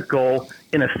Mexico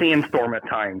in a sandstorm at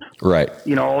times. Right.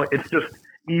 It's just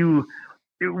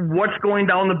what's going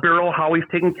down the barrel, how he's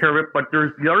taking care of it. But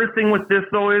there's the other thing with this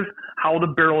though is how the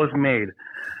barrel is made.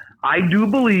 I do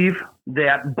believe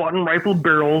that button rifle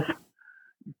barrels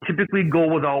typically go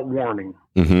without warning.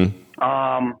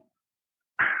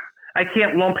 I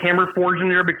can't lump Hammer Forge in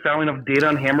there because I don't have enough data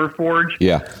on Hammer Forge.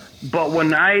 Yeah. But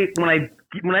when I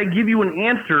give you an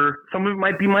answer, some of it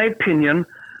might be my opinion,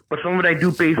 but some of it I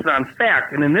do based on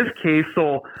fact. And in this case,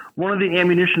 so one of the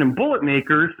ammunition and bullet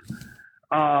makers,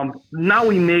 now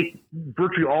we make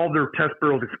virtually all their test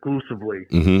barrels exclusively.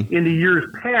 In the years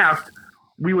past,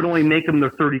 we would only make them the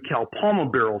 30 cal Palma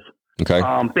barrels. Okay.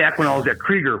 Back when I was at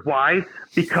Krieger. Why?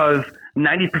 Because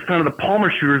 90% of the Palma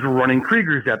shooters were running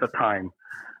Kriegers at the time.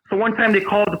 So one time they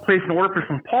called to place an order for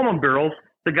some Palma barrels.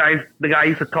 The guy I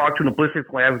used to talk to in the ballistics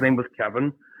lab, his name was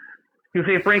Kevin. He would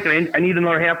say, Frank, I need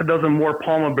another half a dozen more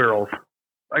Palma barrels.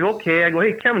 I go, okay. I go,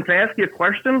 hey, Kevin, can I ask you a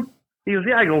question? He goes,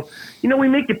 yeah. I go, we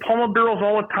make you Palma barrels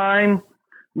all the time,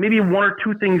 maybe one or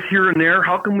two things here and there.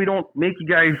 How come we don't make you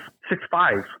guys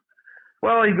 6.5s?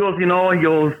 Well, he goes,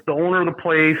 the owner of the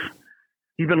place,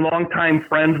 he's been longtime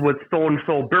friends with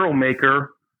so-and-so barrel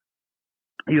maker.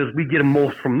 He goes, we get them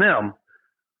most from them.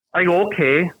 I go,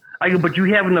 okay. I go, but you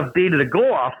have enough data to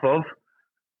go off of.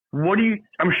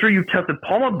 I'm sure you tested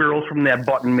Palma barrels from that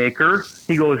button maker.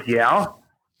 He goes, yeah.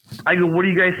 I go, what do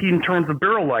you guys see in terms of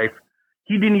barrel life?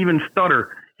 He didn't even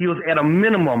stutter. He goes, at a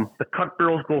minimum, the cut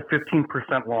barrels go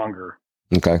 15% longer.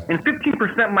 Okay. And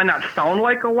 15% might not sound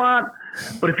like a lot,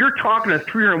 but if you're talking a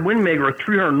 300 Win Mag or a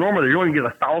 300 Norma, you only get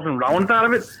 1,000 rounds out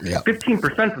of it. Yeah. 15%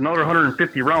 is another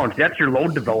 150 rounds. That's your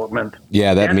load development.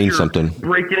 Yeah, that means something.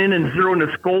 Breaking in and zeroing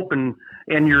the scope and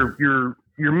your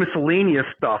miscellaneous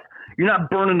stuff. You're not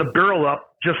burning the barrel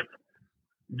up, just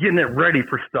getting it ready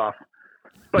for stuff.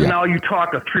 But now you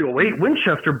talk a 308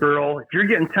 Winchester barrel, if you're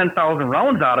getting 10,000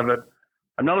 rounds out of it,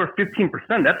 another 15%,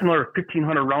 that's another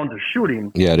 1,500 rounds of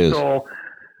shooting. Yeah, it is. So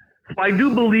I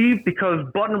do believe because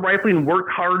button rifling work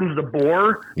hardens the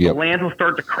bore, the lands will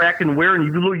start to crack and wear, and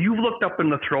you've looked up in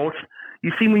the throats.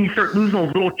 You see when you start losing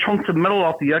those little chunks of metal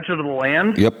off the edge of the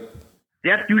land? Yep.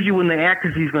 That's usually when the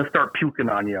accuracy is going to start puking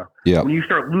on you. Yeah. When you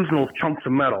start losing those chunks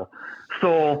of metal.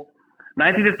 So, and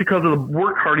I think that's because of the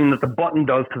work hardening that the button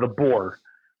does to the bore.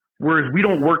 Whereas we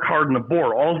don't work hard in the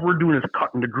bore. All we're doing is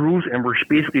cutting the grooves, and we're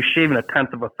basically shaving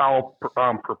 1/10 of a thou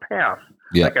per pass,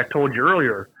 like I told you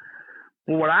earlier.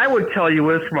 Well, what I would tell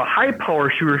you is, from a high-power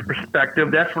shooter's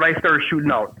perspective, that's what I started shooting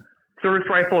out. Service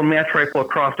rifle and match rifle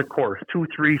across the course, 2,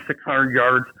 3, 600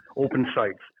 yards, open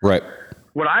sights. Right.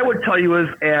 What I would tell you is,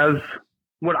 as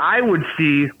what I would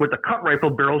see with the cut rifle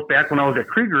barrels back when I was at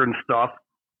Krieger and stuff,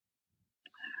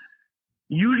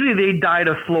 usually they died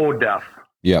a slow death.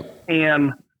 Yep.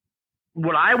 And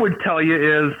what I would tell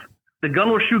you is the gun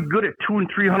will shoot good at 200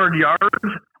 and 300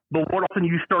 yards, but what often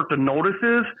you start to notice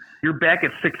is you're back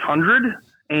at 600.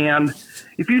 And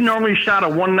if you normally shot a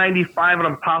 195 at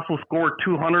a possible score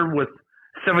 200 with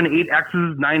 7, 8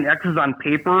 X's, 9 X's on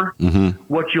paper,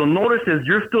 what you'll notice is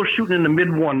you're still shooting in the mid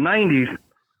 190s,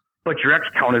 but your X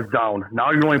count is down.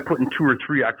 Now you're only putting 2 or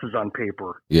 3 X's on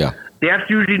paper. Yeah. That's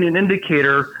usually an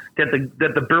indicator that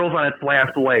the barrel's on its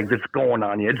last legs. It's going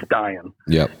on you. It's dying.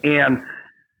 Yep. And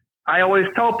I always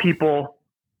tell people,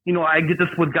 I get this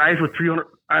with guys with 300.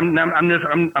 I'm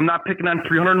not picking on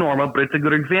 300 Norma, but it's a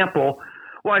good example.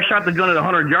 Well, I shot the gun at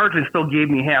 100 yards and it still gave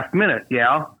me half minute.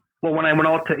 Yeah. Well, when I went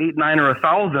out to 8, 9, or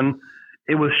 1,000,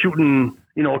 it was shooting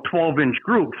 12-inch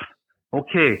groups.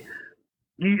 Okay.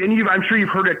 I'm sure you've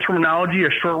heard that terminology. A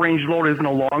short range load isn't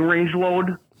a long range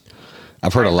load.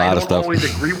 I've heard a lot of stuff. I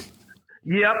always agree.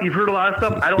 Yep, you've heard a lot of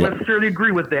stuff. I don't necessarily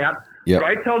agree with that. Yep.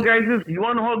 What I tell guys is, you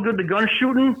want to know how good the gun's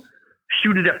shooting?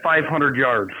 Shoot it at 500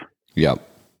 yards. Yep.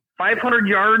 500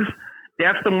 yards,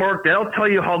 that's the mark. That'll tell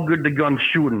you how good the gun's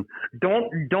shooting.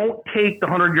 Don't take the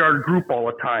 100-yard group all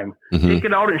the time. Mm-hmm. Take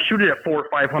it out and shoot it at 400 or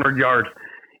 500 yards.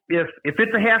 If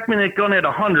it's a half-minute gun at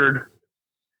 100,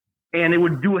 and it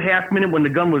would do a half minute when the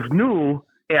gun was new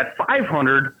at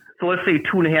 500, so let's say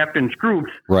 2.5-inch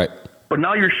groups. Right. But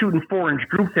now you're shooting 4-inch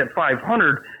groups at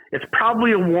 500. It's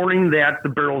probably a warning that the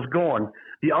barrel's going.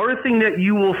 The other thing that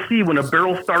you will see when a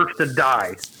barrel starts to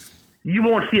die, you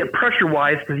won't see it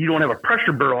pressure-wise because you don't have a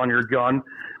pressure barrel on your gun.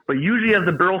 But usually as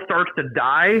the barrel starts to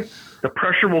die, the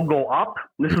pressure will go up.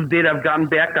 This is data I've gotten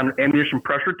back on ammunition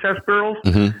pressure test barrels.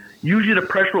 Mm-hmm. Usually the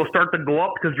pressure will start to go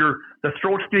up because the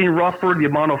throat's getting rougher, the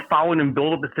amount of fouling and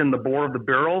buildup that's in the bore of the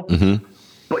barrel. Mm-hmm.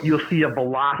 But you'll see a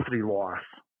velocity loss.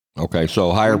 Okay,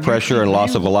 so higher pressure and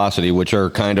loss of velocity, which are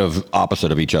kind of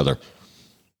opposite of each other.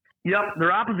 Yep,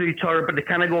 they're opposite of each other, but they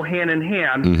kind of go hand in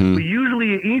hand. Mm-hmm. But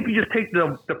usually, even if you just take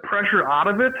the pressure out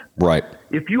of it, right?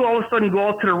 If you all of a sudden go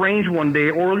out to the range one day,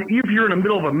 or if you're in the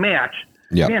middle of a match,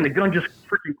 man, the gun just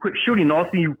freaking quit shooting. All of a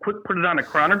sudden, you put it on a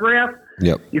chronograph.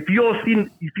 Yep. If you all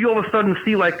of a sudden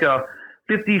see like a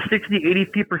 50, 60, 80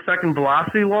 feet per second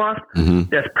velocity loss, mm-hmm.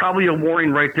 that's probably a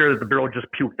warning right there that the barrel just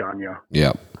puked on you.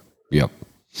 Yep. Yep.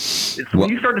 So when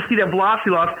you start to see that velocity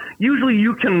loss, usually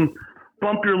you can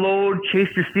bump your load, chase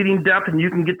your seating depth, and you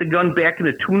can get the gun back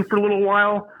into tune for a little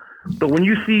while. But when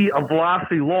you see a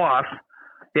velocity loss,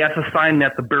 that's a sign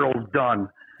that the barrel's done.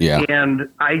 Yeah. And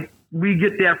we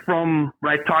get that from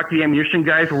when I talk to the ammunition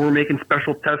guys where we're making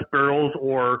special test barrels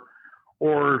or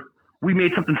we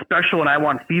made something special and I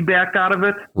want feedback out of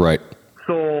it. Right.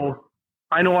 So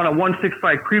I know on a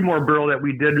 165 Creedmoor barrel that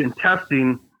we did in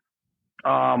testing,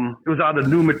 it was out of the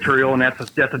new material, and that's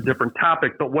a different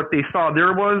topic. But what they saw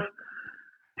there was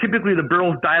typically the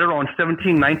barrels died around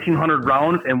 1,900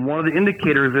 rounds, and one of the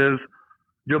indicators is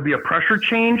there'll be a pressure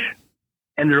change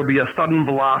and there'll be a sudden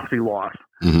velocity loss.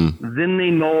 Mm-hmm. Then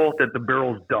they know that the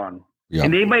barrel's done. Yep.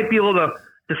 And they might be able to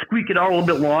squeak it out a little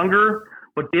bit longer,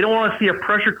 but they don't want to see a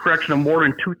pressure correction of more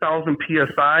than 2,000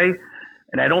 PSI,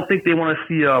 and I don't think they want to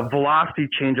see a velocity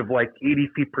change of like 80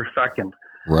 feet per second.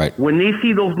 Right. When they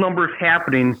see those numbers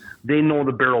happening, they know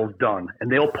the barrel's done,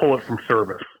 and they'll pull it from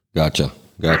service. Gotcha.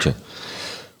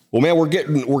 Well, man,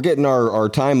 we're getting our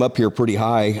time up here pretty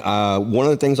high. One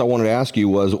of the things I wanted to ask you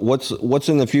was what's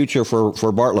in the future for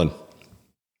Bartlein?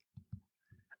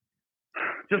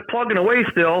 Just plugging away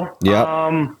still.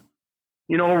 Yeah.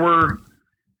 We're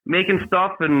making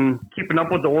stuff and keeping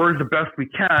up with the orders the best we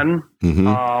can.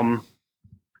 Mm-hmm.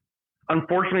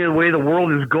 Unfortunately, the way the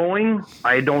world is going,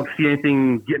 I don't see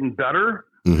anything getting better.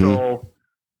 Mm-hmm. So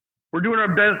we're doing our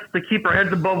best to keep our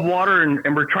heads above water,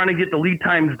 and we're trying to get the lead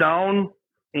times down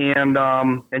and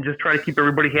just try to keep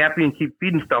everybody happy and keep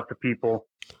feeding stuff to people.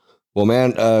 Well,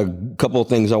 man, a couple of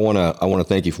things I want to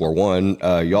thank you for. One,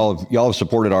 y'all have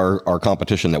supported our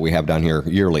competition that we have down here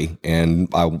yearly, and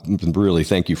I really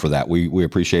thank you for that. We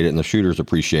appreciate it, and the shooters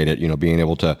appreciate it. Being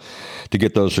able to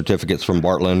get those certificates from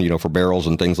Bartlein, for barrels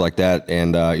and things like that,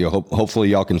 and hopefully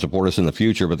y'all can support us in the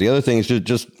future. But the other thing is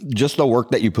just the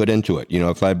work that you put into it.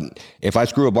 If I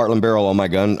screw a Bartlein barrel on my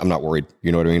gun, I'm not worried.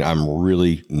 You know what I mean? I'm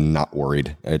really not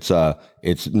worried. It's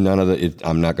none of the.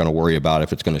 I'm not going to worry about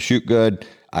if it's going to shoot good.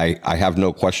 I have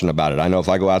no question about it. I know if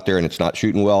I go out there and it's not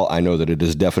shooting well, I know that it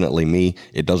is definitely me.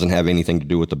 It doesn't have anything to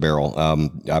do with the barrel.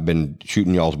 I've been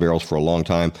shooting y'all's barrels for a long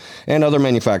time, and other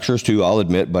manufacturers too, I'll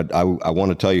admit, but I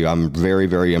want to tell you, I'm very,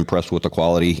 very impressed with the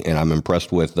quality, and I'm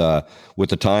impressed with the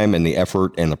time and the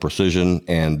effort and the precision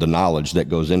and the knowledge that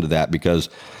goes into that, because,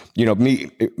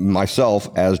 myself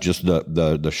as just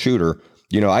the shooter,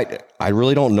 I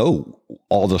really don't know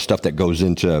all the stuff that goes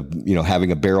into,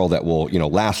 having a barrel that will,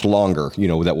 last longer,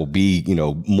 that will be,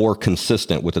 more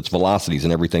consistent with its velocities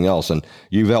and everything else. And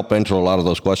you've helped answer a lot of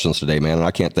those questions today, man. And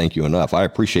I can't thank you enough. I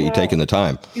appreciate you taking the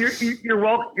time. You're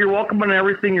welcome on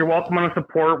everything. You're welcome on the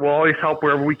support. We'll always help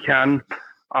wherever we can.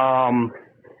 And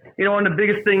the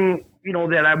biggest thing,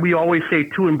 that we always say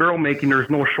too in barrel making, there's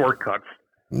no shortcuts.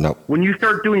 No. When you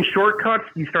start doing shortcuts,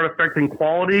 you start affecting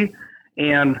quality,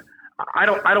 and I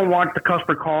don't want the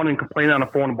customer calling and complaining on the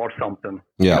phone about something.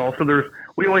 Yeah. So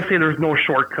we always say there's no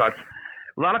shortcuts.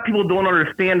 A lot of people don't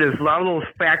understand is a lot of those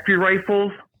factory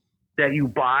rifles that you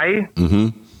buy.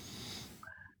 Mm-hmm.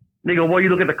 They go, well, you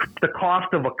look at the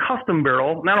cost of a custom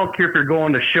barrel, and I don't care if you're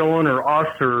going to Schilling or us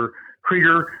or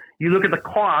Krieger. You look at the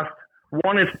cost.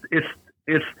 One,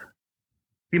 it's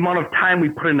the amount of time we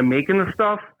put into making the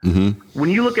stuff. Mm-hmm. When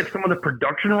you look at some of the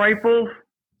production rifles,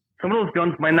 some of those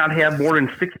guns might not have more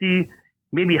than 60,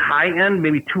 maybe high end,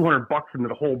 maybe $200 into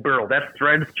the whole barrel. That's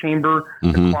threads, chamber,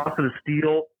 the cost of the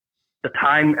steel, the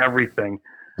time, everything.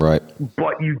 Right.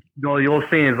 But you know, the old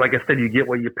saying is, like I said, you get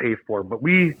what you pay for. But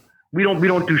we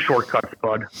don't do shortcuts,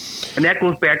 bud. And that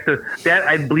goes back to that.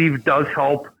 I believe does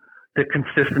help the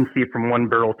consistency from one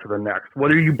barrel to the next.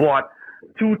 Whether you bought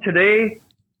 2 today,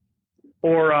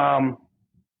 or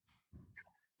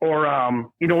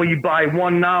you know, you buy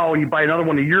one now and you buy another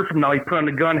one a year from now, you put on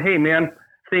the gun, hey man,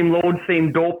 same load,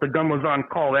 same dope, the gun was on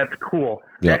call. That's cool.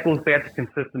 Yep. That goes back to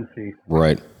consistency.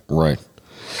 Right.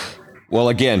 Well,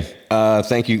 again,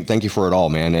 thank you for it all,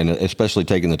 man, and especially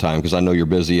taking the time, because I know you're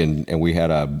busy, and we had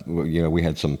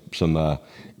some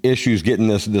issues getting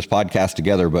this podcast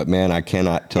together. But man, I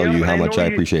cannot tell you how much I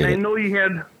appreciate it. I know you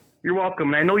had. You're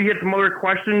welcome. I know you had some other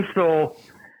questions, so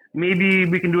maybe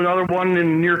we can do another one in the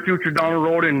near future down the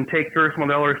road and take care of some of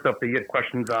the other stuff that you had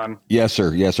questions on. Yes,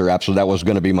 sir. Absolutely. That was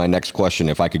going to be my next question.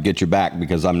 If I could get you back,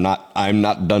 because I'm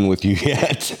not done with you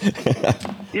yet.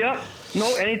 Yep.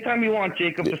 No, anytime you want,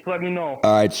 Jacob, just let me know.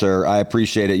 All right, sir. I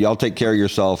appreciate it. Y'all take care of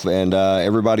yourself. And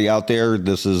everybody out there,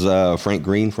 this is Frank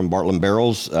Green from Bartlett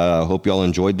Barrels. Hope y'all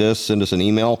enjoyed this. Send us an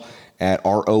email at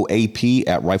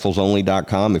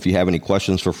roap@riflesonly.com. If you have any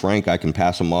questions for Frank, I can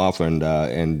pass them off and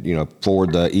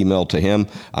forward the email to him.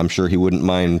 I'm sure he wouldn't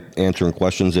mind answering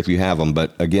questions if you have them.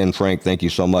 But again, Frank, thank you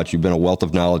so much. You've been a wealth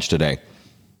of knowledge today.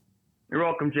 You're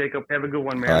welcome, Jacob. Have a good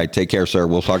one, man. All right, take care, sir.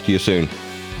 We'll talk to you soon.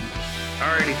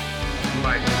 All righty.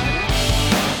 Bye.